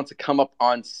anybody wants to come up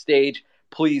on stage,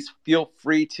 please feel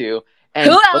free to. And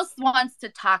who else wants to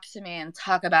talk to me and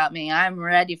talk about me? I'm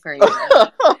ready for you.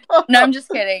 No, I'm just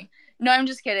kidding.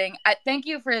 Thank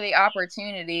you for the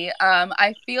opportunity.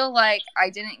 I feel like I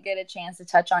didn't get a chance to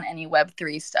touch on any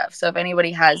Web3 stuff. So if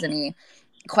anybody has any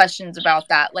questions about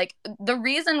that, like the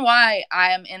reason why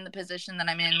I am in the position that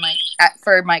I'm in, like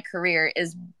for my career,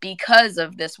 is because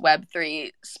of this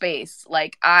Web3 space.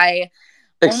 Like I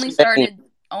only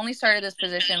started this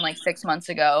position like 6 months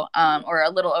ago, or a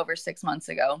little over 6 months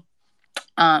ago.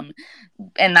 And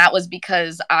that was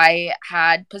because I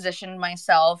had positioned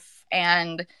myself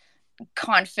and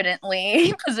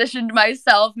confidently positioned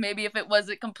myself, maybe if it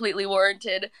wasn't completely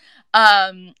warranted,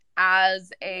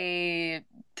 as a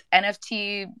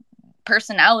NFT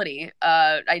personality.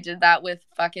 I did that with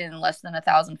fucking less than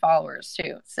 1,000 followers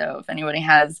too. So if anybody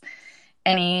has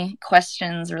any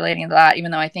questions relating to that, even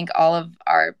though I think all of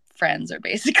our friends are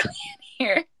basically in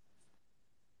here.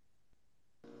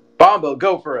 Bombo,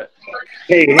 go for it.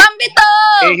 Hey,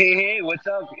 Bambito! Hey, what's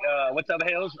up? What's up,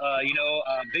 Hales?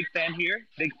 Big fan here.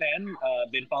 Big fan.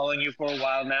 Been following you for a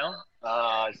while now.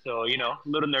 So, you know, a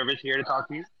little nervous here to talk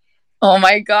to you. Oh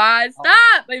my God,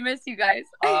 stop! I miss you guys.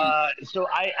 So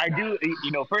I do, you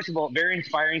know, first of all, very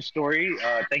inspiring story.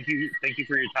 Thank you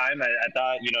for your time. I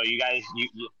thought, you know, you guys,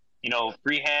 you know,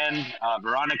 Freehand,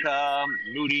 Veronica,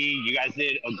 Moody, you guys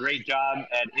did a great job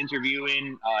at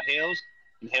interviewing Hales.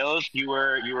 And Hales, you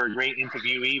were a great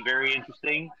interviewee, very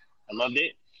interesting. I loved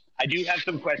it. I do have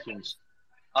some questions.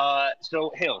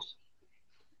 So Hales,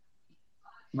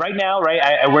 right now, right,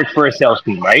 I work for a sales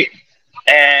team, right?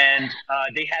 And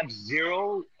they have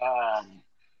zero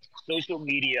social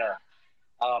media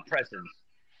presence.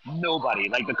 Nobody.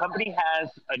 Like the company has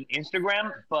an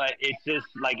Instagram, but it's just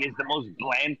like it's the most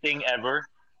bland thing ever.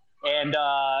 And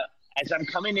as I'm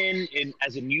coming in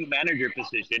as a new manager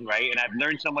position, right, and I've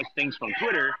learned so much things from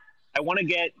Twitter, I want to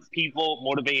get people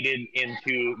motivated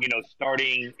into, you know,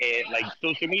 starting like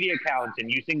social media accounts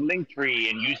and using Linktree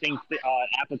and using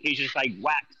applications like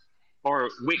Wax or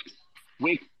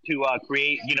Wix to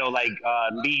create, you know, like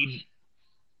lead,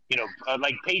 you know,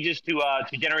 like pages to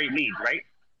generate leads, right?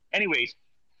 Anyways,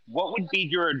 what would be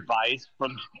your advice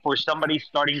for somebody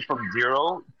starting from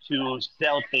zero to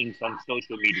sell things on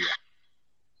social media?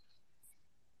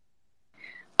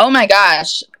 Oh my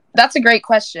gosh, that's a great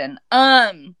question.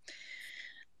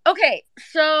 Okay,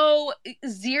 so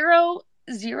zero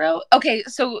Zero. Okay,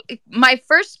 so my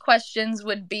first questions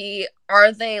would be: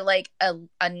 are they like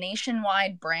a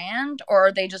nationwide brand, or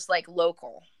are they just like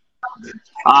local?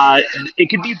 It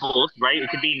could be both, right? It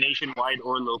could be nationwide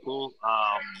or local.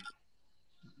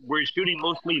 We're shooting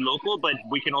mostly local, but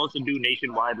we can also do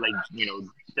nationwide, like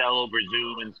sell over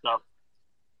Zoom and stuff.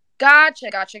 Gotcha.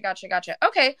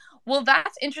 Okay, well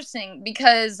that's interesting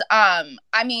because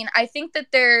I mean I think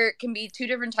that there can be two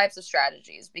different types of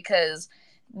strategies because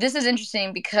this is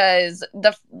interesting because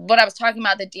the what I was talking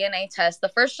about, the DNA test, the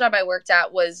first job I worked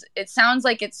at was, it sounds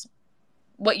like it's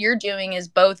what you're doing is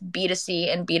both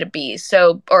B2C and B2B.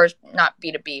 So, or not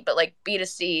B2B, but like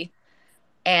B2C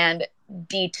and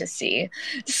D2C.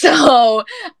 So,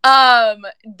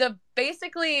 the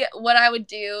basically what I would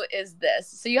do is this.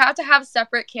 So you have to have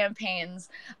separate campaigns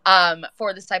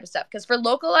for this type of stuff, because for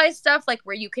localized stuff, like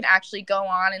where you can actually go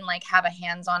on and like have a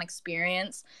hands-on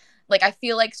experience, like I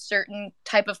feel like certain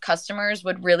type of customers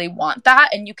would really want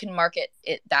that, and you can market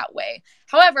it that way.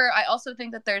 However, I also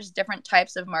think that there's different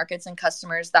types of markets and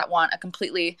customers that want a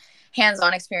completely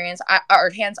hands-on experience or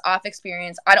hands-off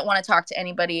experience. I don't want to talk to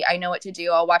anybody. I know what to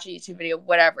do. I'll watch a YouTube video,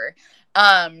 whatever.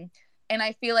 And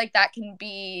I feel like that can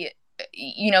be,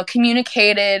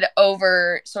 communicated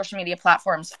over social media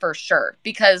platforms for sure,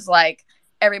 because like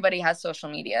everybody has social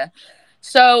media.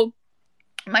 So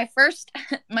my first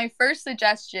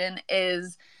suggestion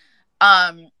is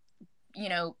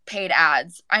paid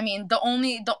ads. I mean, the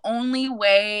only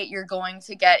way you're going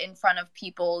to get in front of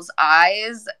people's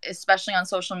eyes, especially on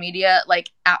social media, like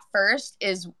at first,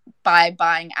 is by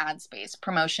buying ad space,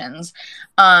 promotions,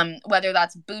 whether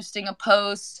that's boosting a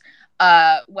post,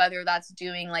 whether that's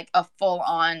doing like a full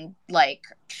on like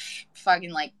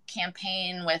fucking like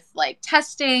campaign with like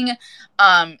testing.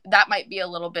 That might be a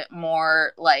little bit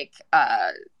more like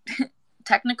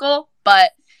technical,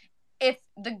 but if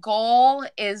the goal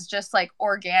is just like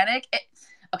organic,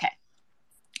 okay,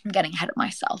 I'm getting ahead of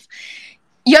myself.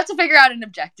 You have to figure out an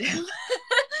objective. You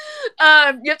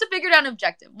have to figure out an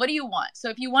objective. What do you want? So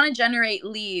if you want to generate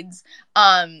leads,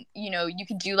 you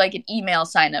could do like an email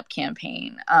sign up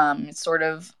campaign. Sort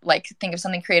of like think of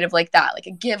something creative like that, like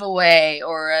a giveaway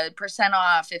or a %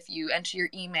 off if you enter your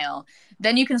email.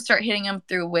 Then you can start hitting them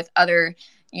through with other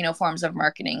forms of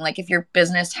marketing. Like if your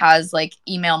business has like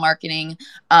email marketing,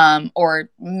 or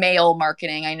mail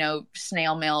marketing. I know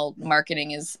snail mail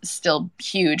marketing is still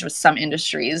huge with some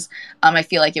industries. I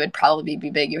feel like it would probably be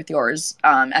big with yours,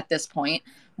 at this point,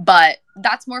 but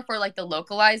that's more for like the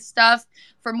localized stuff.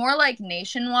 For more like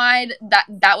nationwide,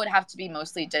 that would have to be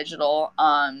mostly digital,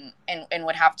 and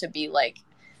would have to be like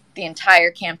the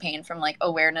entire campaign from like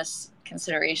awareness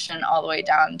consideration all the way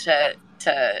down to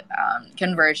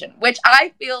conversion, which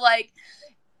I feel like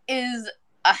is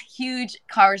a huge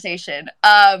conversation.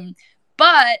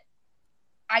 But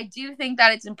I do think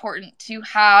that it's important to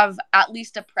have at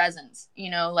least a presence,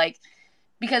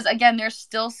 because again, there's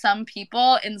still some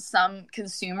people and some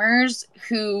consumers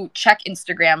who check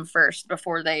Instagram first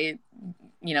before they,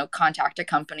 contact a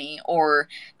company or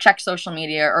check social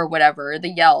media or whatever, the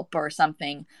Yelp or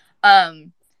something.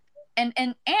 And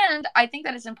I think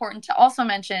that it's important to also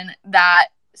mention that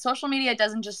social media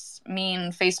doesn't just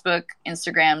mean Facebook,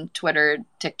 Instagram, Twitter,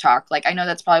 TikTok. Like, I know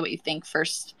that's probably what you think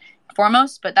first and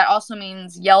foremost, but that also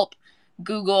means Yelp,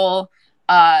 Google,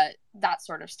 that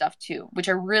sort of stuff too, which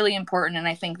are really important, and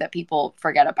I think that people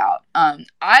forget about.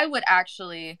 I would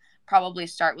actually probably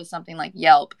start with something like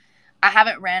Yelp. I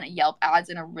haven't ran Yelp ads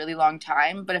in a really long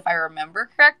time, but if I remember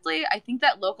correctly, I think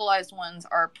that localized ones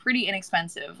are pretty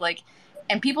inexpensive. Like,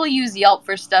 and people use Yelp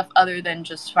for stuff other than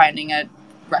just finding a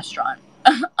restaurant.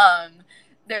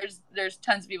 There's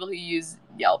tons of people who use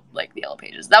Yelp, like the Yellow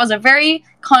Pages. That was a very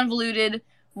convoluted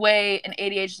way, an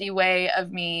ADHD way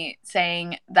of me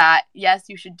saying that yes,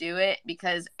 you should do it,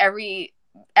 because every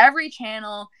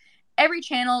channel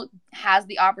has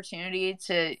the opportunity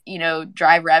to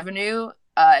drive revenue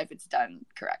if it's done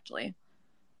correctly.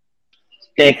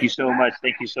 Thank you so much.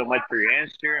 Thank you so much for your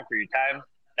answer and for your time.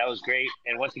 That was great.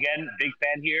 And once again, big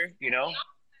fan here,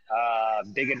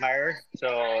 big admirer.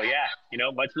 So yeah,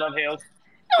 much love, Hales.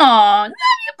 Aw, love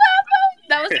you, Pablo.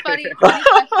 That was funny. Funny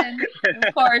question.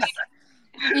 Of course.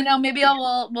 Maybe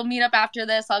we'll meet up after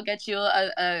this. I'll get you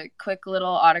a quick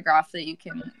little autograph that you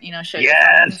can, show your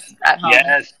friends at home.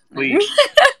 Yes, please.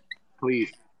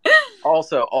 Please.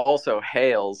 Also,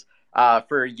 Hales,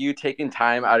 for you taking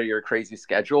time out of your crazy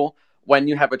schedule, when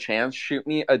you have a chance, shoot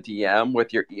me a DM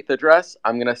with your ETH address.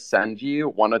 I'm going to send you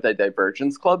one of the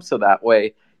Divergence Clubs, so that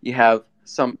way you have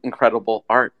some incredible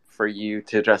art for you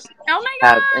to just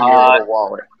have in your little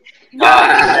wallet. Can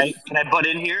I butt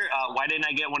in here? Why didn't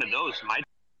I get one of those? My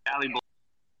valuable.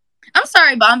 I'm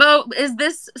sorry, Bombo. Is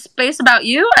this space about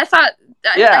you? I thought.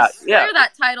 I swear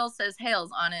that title says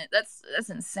Hales on it. That's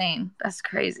insane. That's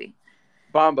crazy.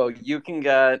 Bombo, you can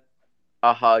get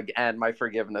a hug and my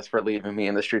forgiveness for leaving me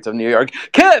in the streets of New York.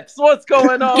 Kips, what's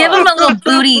going on? Give him a little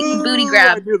booty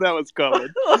grab. I knew that was coming.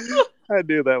 I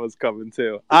knew that was coming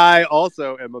too. I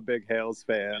also am a big Hales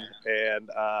fan, and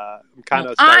I'm kind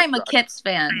of. I'm a Kips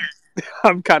fan.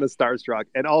 I'm kind of starstruck,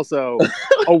 and also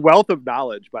a wealth of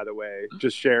knowledge, by the way,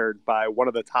 just shared by one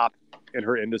of the top in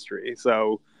her industry.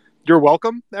 So you're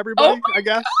welcome, everybody. I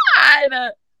guess.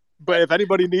 God. But if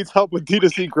anybody needs help with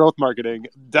D2C growth marketing,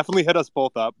 definitely hit us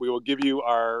both up. We will give you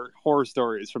our horror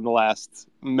stories from the last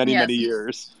many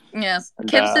years. Yes, and,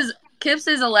 Kips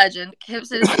is a legend.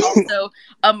 Kips is also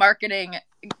a marketing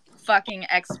fucking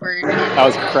expert. I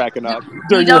was cracking up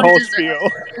during your whole spiel.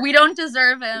 We don't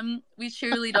deserve him. We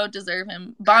truly don't deserve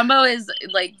him. Bombo is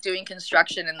like doing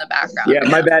construction in the background. Yeah,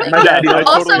 my bad.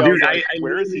 Also, dude, I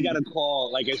literally got a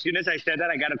call. Like, as soon as I said that,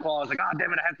 I got a call. I was like, oh,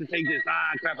 damn it, I have to take this.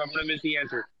 Crap, I'm going to miss the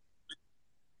answer.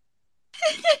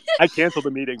 I canceled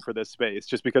the meeting for this space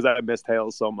just because I missed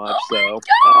Hales so much. Oh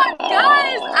my God,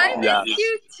 guys, I miss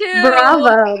you too.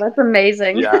 Bravo, that's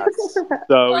amazing. Yes.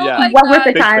 So yeah, what was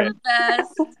the time?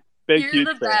 You're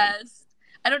the best.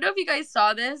 I don't know if you guys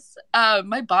saw this.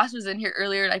 My boss was in here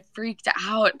earlier and I freaked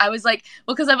out. I was like,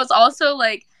 well, because I was also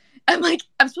like, I'm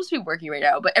supposed to be working right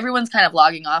now, but everyone's kind of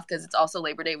logging off because it's also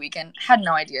Labor Day weekend. Had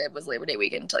no idea it was Labor Day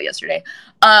weekend until yesterday.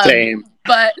 Same.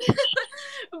 But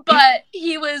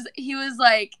he was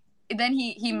like, then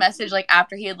he messaged, like,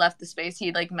 after he had left the space,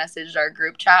 he like messaged our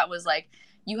group chat, was like,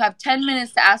 you have 10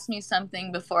 minutes to ask me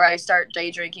something before I start day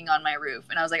drinking on my roof.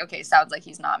 And I was like, okay, sounds like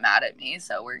he's not mad at me,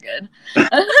 so we're good.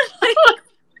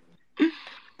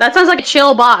 That sounds like a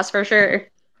chill boss for sure.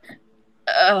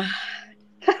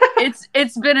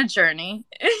 It's been a journey.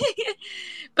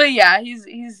 But yeah, he's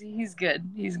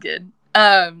good. He's good.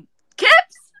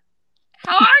 Kips,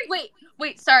 how are you?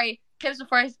 Wait, sorry, Kips,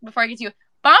 before I get to you.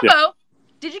 Bombo,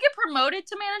 Did you get promoted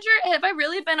to manager? Have I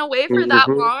really been away for that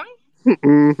long?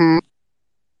 Mm-hmm.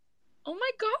 Oh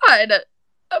my God.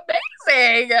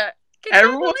 Amazing.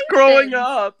 Everyone's growing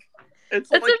up. That's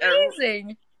like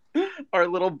amazing. Our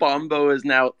little Bombo is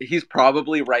now, he's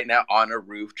probably right now on a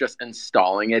roof just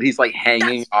installing it. He's like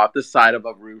hanging off the side of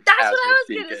a roof. That's what I was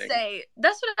going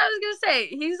to say.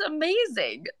 He's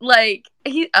amazing. Like,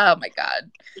 oh my God.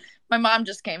 My mom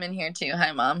just came in here too.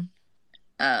 Hi, Mom.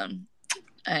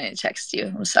 I didn't text you.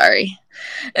 I'm sorry.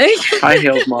 Hi,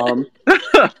 Hales, Mom.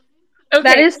 Okay.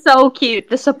 That is so cute.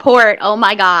 The support. Oh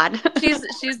my God.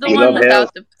 She's the one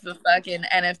without the fucking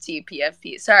NFT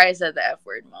PFP. Sorry, I said the F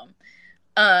word, Mom.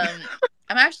 I'm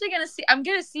actually I'm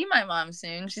gonna see my mom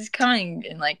soon. She's coming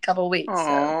in like a couple weeks.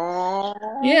 So.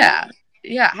 Yeah.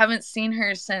 Haven't seen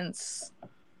her since.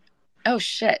 Oh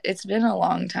shit! It's been a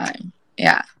long time.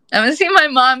 Yeah, I haven't seen my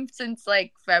mom since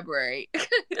like February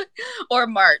or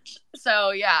March.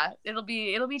 So yeah, it'll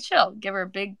be chill. Give her a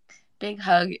big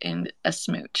hug and a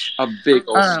smooch. A big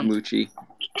old smoochy.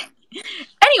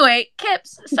 Anyway,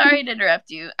 Kips, sorry to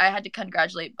interrupt you. I had to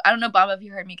congratulate. I don't know, Bob, if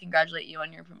you heard me congratulate you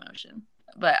on your promotion,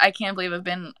 but I can't believe I've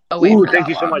been away. Ooh, thank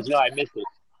you so much. No, I missed it.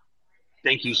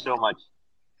 Thank you so much.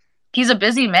 He's a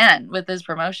busy man with his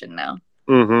promotion now.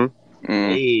 Mm-hmm.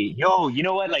 Hey, yo, you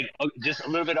know what? Like, just a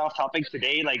little bit off topic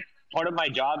today. Like, part of my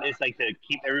job is like to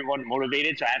keep everyone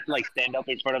motivated. So I have to like stand up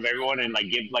in front of everyone and like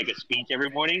give like a speech every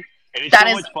morning. And it's that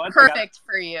so is much fun. Perfect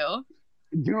for you.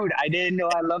 Dude, I didn't know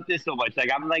I love this so much.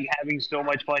 Like, I'm like having so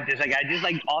much fun. Just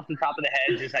like off the top of the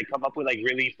head, just like come up with like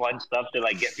really fun stuff to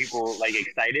like get people like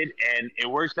excited, and it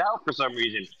works out for some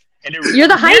reason. And you're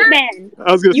the hype man.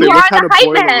 I was gonna say, what kind of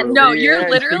hype man? No, you're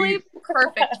literally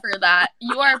perfect for that.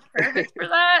 You are perfect for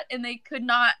that, and they could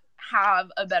not have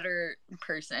a better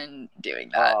person doing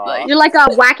that. Like, you're like a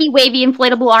wacky, wavy,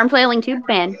 inflatable arm flailing tube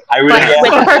man. I really am.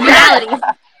 With a personality.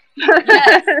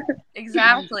 Yes,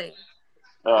 exactly.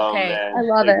 Oh, okay. Man. I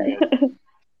love it.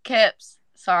 Kips,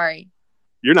 sorry.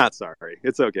 You're not sorry.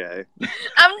 It's okay.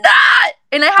 I'm not.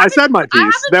 And I said my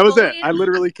piece. That was it. I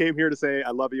literally came here to say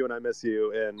I love you and I miss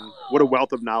you, and what a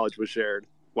wealth of knowledge was shared.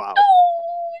 Wow. Oh,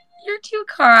 you're too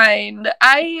kind.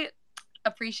 I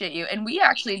appreciate you, and we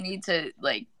actually need to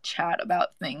like chat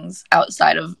about things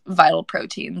outside of Vital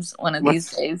Proteins one of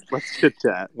these days. Let's chit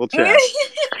chat. We'll chat.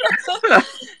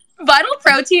 Vital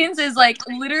Proteins is like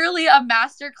literally a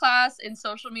masterclass in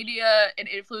social media and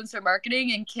influencer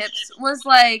marketing, and Kips was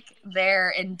like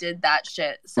there and did that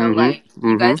shit. So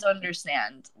you guys don't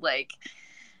understand. Like,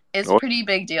 it's pretty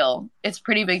big deal. It's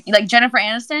pretty big. Like Jennifer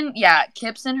Aniston, yeah,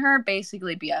 Kips and her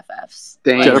basically BFFs.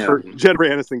 Like, Jennifer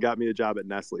Aniston got me a job at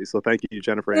Nestle, so thank you,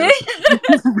 Jennifer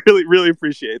Aniston. really, really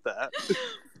appreciate that.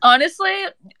 Honestly,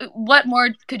 what more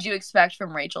could you expect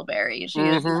from Rachel Berry? She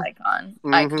is an icon.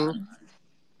 Icon.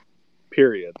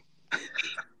 Period.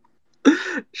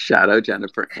 Shout out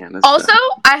Jennifer Aniston. Also,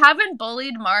 I haven't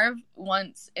bullied Marv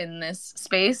once in this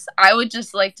space. I would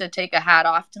just like to take a hat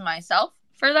off to myself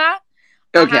for that.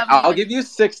 Okay, I'll give you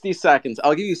 60 seconds.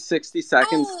 I'll give you 60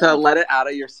 seconds to let it out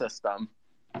of your system.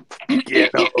 All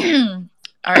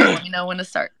right, let me know when to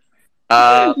start.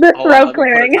 The throat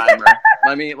clearing.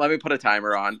 Let me put a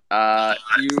timer on.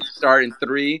 You start in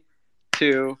 3,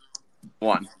 2,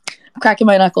 1. I'm cracking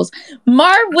my knuckles.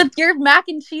 Marv, with your mac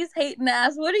and cheese hating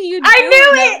ass, what are you doing I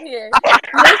knew it! here?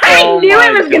 I knew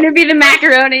it was going to be the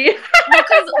macaroni.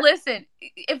 Because, listen,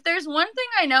 if there's one thing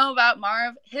I know about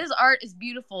Marv, his art is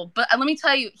beautiful. But let me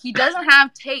tell you, he doesn't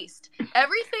have taste.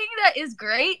 Everything that is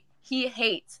great, he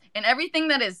hates. And everything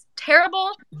that is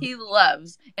terrible, he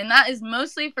loves. And that is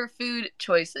mostly for food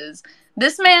choices.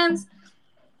 This man's...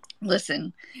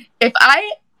 Listen, if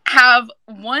I have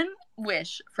one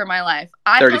wish for my life,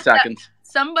 I 30 hope seconds.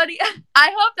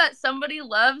 I hope that somebody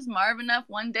loves Marv enough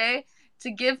one day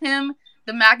to give him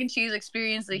the mac and cheese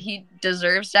experience that he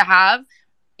deserves to have.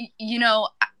 You know,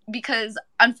 because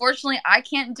unfortunately I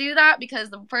can't do that,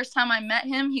 because the first time I met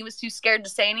him, he was too scared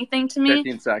to say anything to me.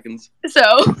 15 seconds. So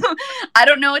I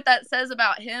don't know what that says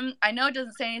about him. I know it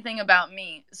doesn't say anything about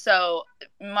me. So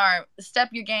Marv, step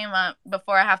your game up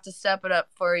before I have to step it up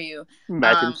for you.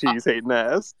 Mac and cheese hating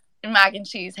ass. Mac and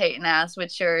cheese hating ass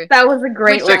with your that was a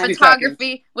great with your one.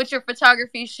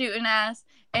 photography shooting ass,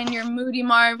 and your Moody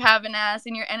Marv having ass,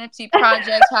 and your NFT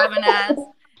projects having ass,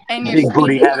 and your Big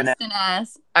booty having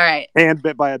ass. All right, and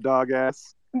bit by a dog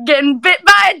ass. Getting bit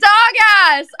by a dog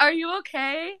ass. Are you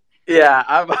okay? Yeah,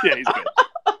 Yeah, he's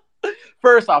good.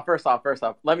 First off,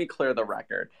 let me clear the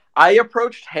record. I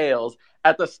approached Hales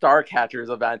at the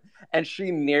Starcatchers event, and she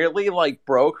nearly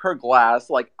broke her glass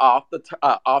off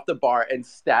the bar and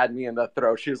stabbed me in the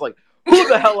throat. She was like, "Who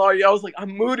the hell are you?" I was like,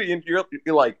 "I'm Moody," and you're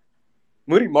like,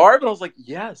 "Moody Marv?" And I was like,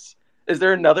 "Yes." Is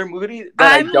there another Moody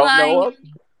that I don't know of?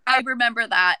 I remember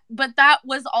that, but that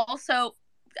was also,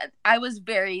 I was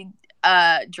very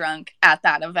drunk at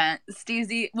that event.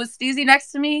 Was Steezy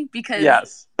next to me? Because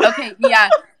yes. Okay,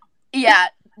 yeah.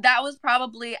 That was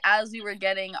probably as we were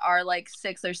getting our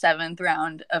 6th or 7th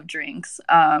round of drinks.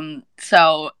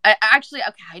 So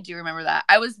I do remember that.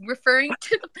 I was referring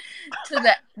to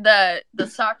the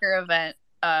soccer event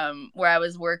where I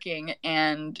was working,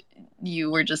 and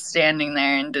you were just standing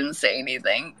there and didn't say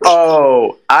anything.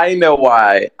 Oh, I know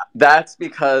why. That's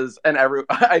because,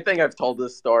 I think I've told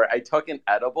this story. I took an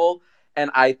edible, and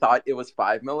I thought it was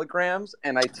 5 milligrams,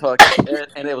 and I took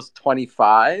it, and it was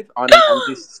 25 on an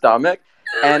empty stomach.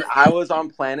 And I was on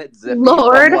Planet Zippy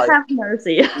Lord from have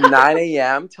mercy. 9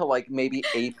 a.m. to maybe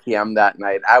 8 p.m. that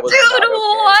night. I was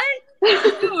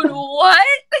Dude, what?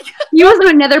 You was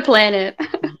on another planet.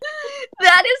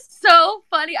 That is so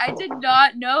funny. I did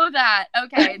not know that.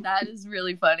 Okay, that is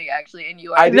really funny, actually. And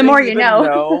you are. I the more you even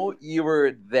know you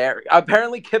were there.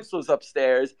 Apparently, Kips was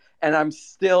upstairs, and I'm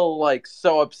still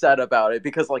so upset about it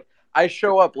because I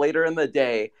show up later in the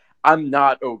day. I'm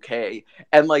not okay.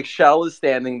 And Shell is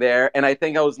standing there, and I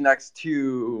think I was next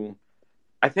to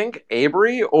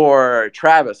Avery or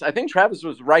Travis. I think Travis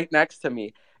was right next to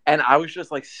me, and I was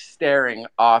just staring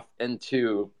off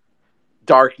into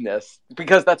darkness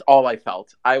because that's all I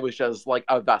felt. I was just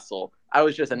a vessel. I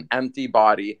was just an empty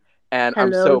body, and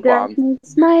I'm so bummed.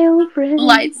 My old friend.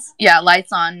 Lights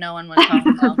on. No one was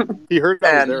home though. He heard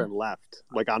I was there and left,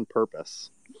 on purpose.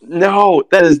 No,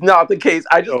 that is not the case.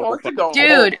 I just want to go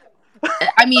Dude. home.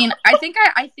 I mean, I think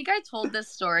I told this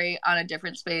story on a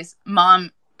different space.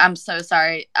 Mom, I'm so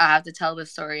sorry. I have to tell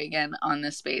this story again on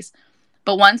this space.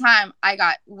 But one time I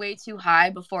got way too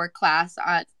high before class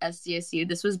at SDSU.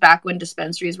 This was back when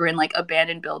dispensaries were in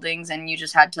abandoned buildings, and you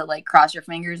just had to cross your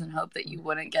fingers and hope that you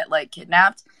wouldn't get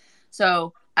kidnapped.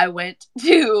 So I went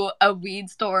to a weed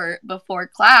store before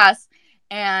class,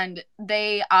 and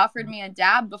they offered me a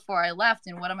dab before I left.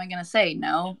 And what am I going to say?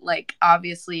 No,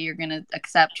 obviously you're going to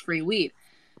accept free weed.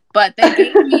 But they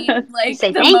gave me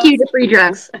say thank you to free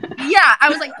drugs. Yeah, I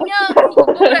was like,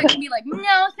 no. I can be like,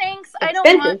 no, thanks. I don't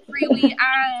want free weed.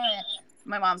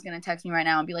 My mom's going to text me right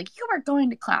now and be like, you are going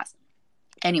to class.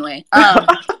 Anyway,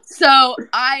 so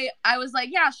I was like,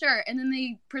 yeah, sure. And then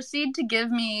they proceed to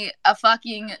give me a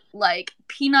fucking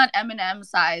peanut M&M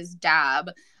size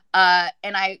dab.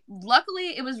 And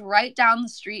luckily it was right down the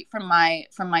street from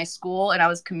my school, and I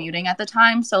was commuting at the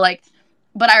time. So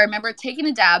but I remember taking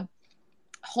a dab,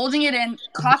 holding it in,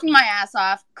 coughing my ass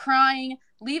off, crying,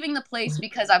 leaving the place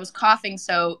because I was coughing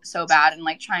so bad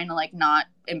and trying to not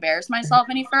embarrass myself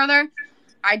any further.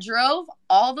 I drove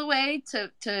all the way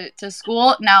to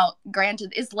school. Now,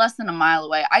 granted, it's less than a mile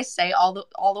away. I say all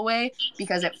the way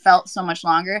because it felt so much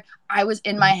longer. I was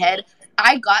in my head.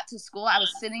 I got to school. I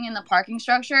was sitting in the parking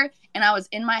structure, and I was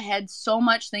in my head so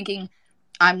much thinking,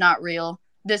 I'm not real.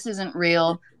 This isn't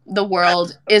real. The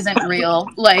world isn't real.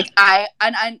 Like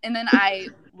and then I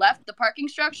left the parking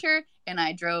structure and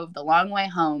I drove the long way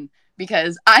home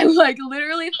because I like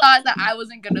literally thought that I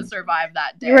wasn't going to survive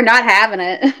that day. You were not having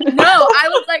it. No, I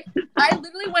was like, I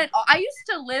literally went, I used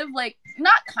to live like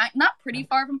not pretty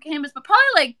far from campus, but probably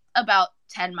like about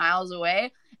 10 miles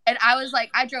away. And I was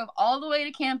like, I drove all the way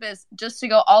to campus just to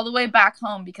go all the way back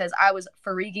home because I was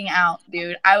freaking out,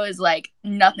 dude. I was like,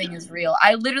 nothing is real.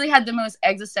 I literally had the most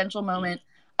existential moment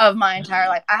of my entire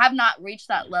life. I have not reached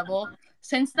that level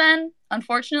since then,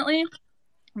 unfortunately,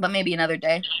 but maybe another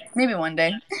day, maybe one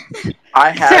day.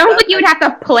 Sounds like you would have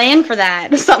to plan for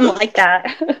that, something like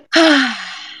that.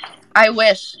 I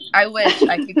wish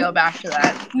I could go back to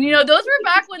that. You know, those were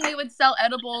back when they would sell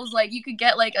edibles. Like, you could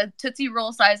get, like, a Tootsie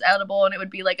Roll size edible, and it would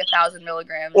be, like, 1,000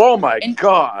 milligrams. Oh, my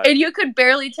God. And you could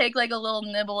barely take, like, a little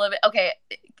nibble of it. Okay,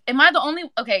 am I the only...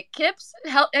 Okay, Kips,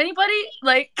 help anybody?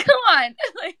 Like, come on.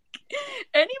 Like,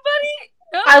 anybody?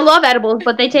 No. I love edibles,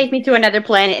 but they take me to another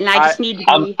planet, and I just need to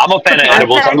be... I'm a fan of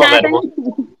edibles. I love edibles.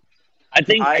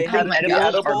 I had an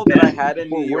edible that I had in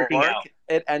New York.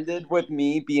 It ended with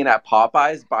me being at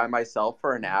Popeyes by myself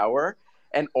for an hour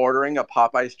and ordering a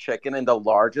Popeyes chicken and the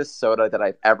largest soda that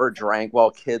I've ever drank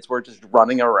while kids were just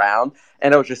running around.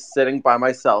 And I was just sitting by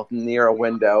myself near a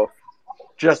window,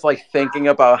 just like thinking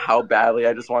about how badly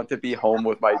I just want to be home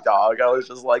with my dog. I was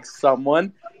just like,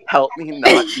 someone help me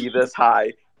not be this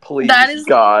high. Please, that is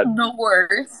God. The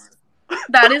worst.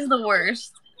 That is the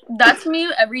worst. That's me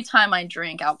every time I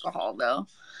drink alcohol, though.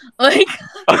 Like,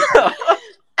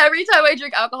 every time I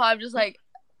drink alcohol, I'm just like,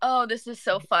 oh, this is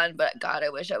so fun, but God, I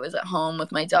wish I was at home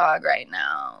with my dog right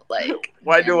now. Like,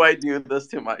 why do I do this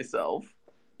to myself?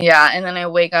 Yeah, and then I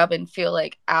wake up and feel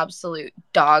like absolute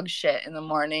dog shit in the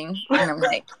morning, and I'm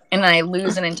like, and I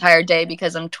lose an entire day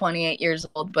because I'm 28 years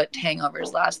old, but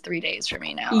hangovers last 3 days for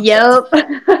me now. Yep.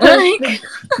 So, like,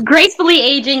 gracefully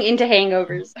aging into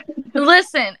hangovers.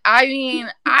 Listen, I mean,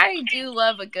 I do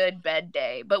love a good bed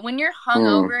day, but when you're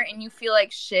hungover and you feel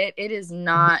like shit, it is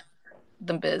not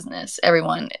the business.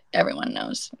 Everyone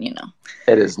knows, you know.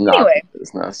 It is not the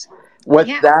business.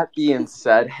 With that being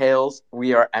said, Hales,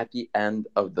 we are at the end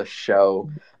of the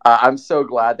show. I'm so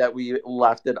glad that we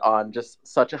left it on just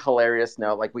such a hilarious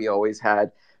note like we always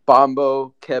had.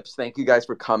 Bombo, Kips, thank you guys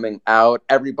for coming out.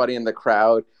 Everybody in the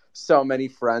crowd, so many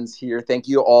friends here. Thank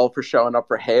you all for showing up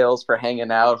for Hales, for hanging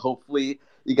out. Hopefully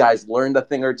you guys learned a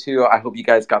thing or two. I hope you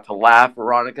guys got to laugh.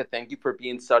 Veronica, thank you for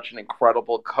being such an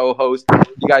incredible co-host.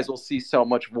 You guys will see so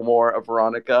much more of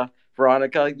Veronica.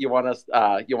 Veronica, you want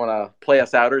to play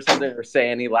us out or something, or say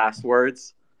any last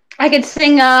words? I could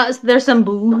sing. There's some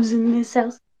booze in this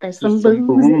house. There's some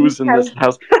booze in this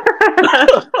house.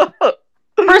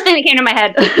 First thing that came to my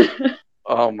head.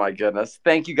 Oh my goodness!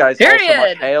 Thank you guys all so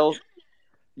much, Hales.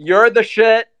 You're the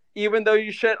shit. Even though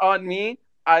you shit on me,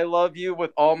 I love you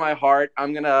with all my heart.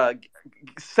 I'm gonna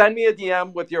send me a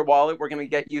DM with your wallet. We're gonna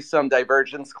get you some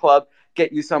Divergence Club.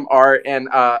 Get you some art. And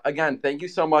again, thank you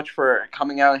so much for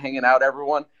coming out and hanging out,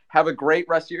 everyone. Have a great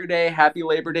rest of your day. Happy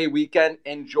Labor Day weekend.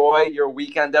 Enjoy your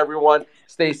weekend, everyone.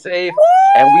 Stay safe.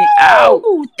 Woo! And we out.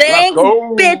 Thanks,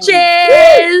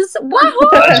 bitches.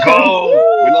 Let's go.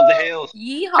 We love the Hales.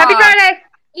 Yeehaw. Happy Friday.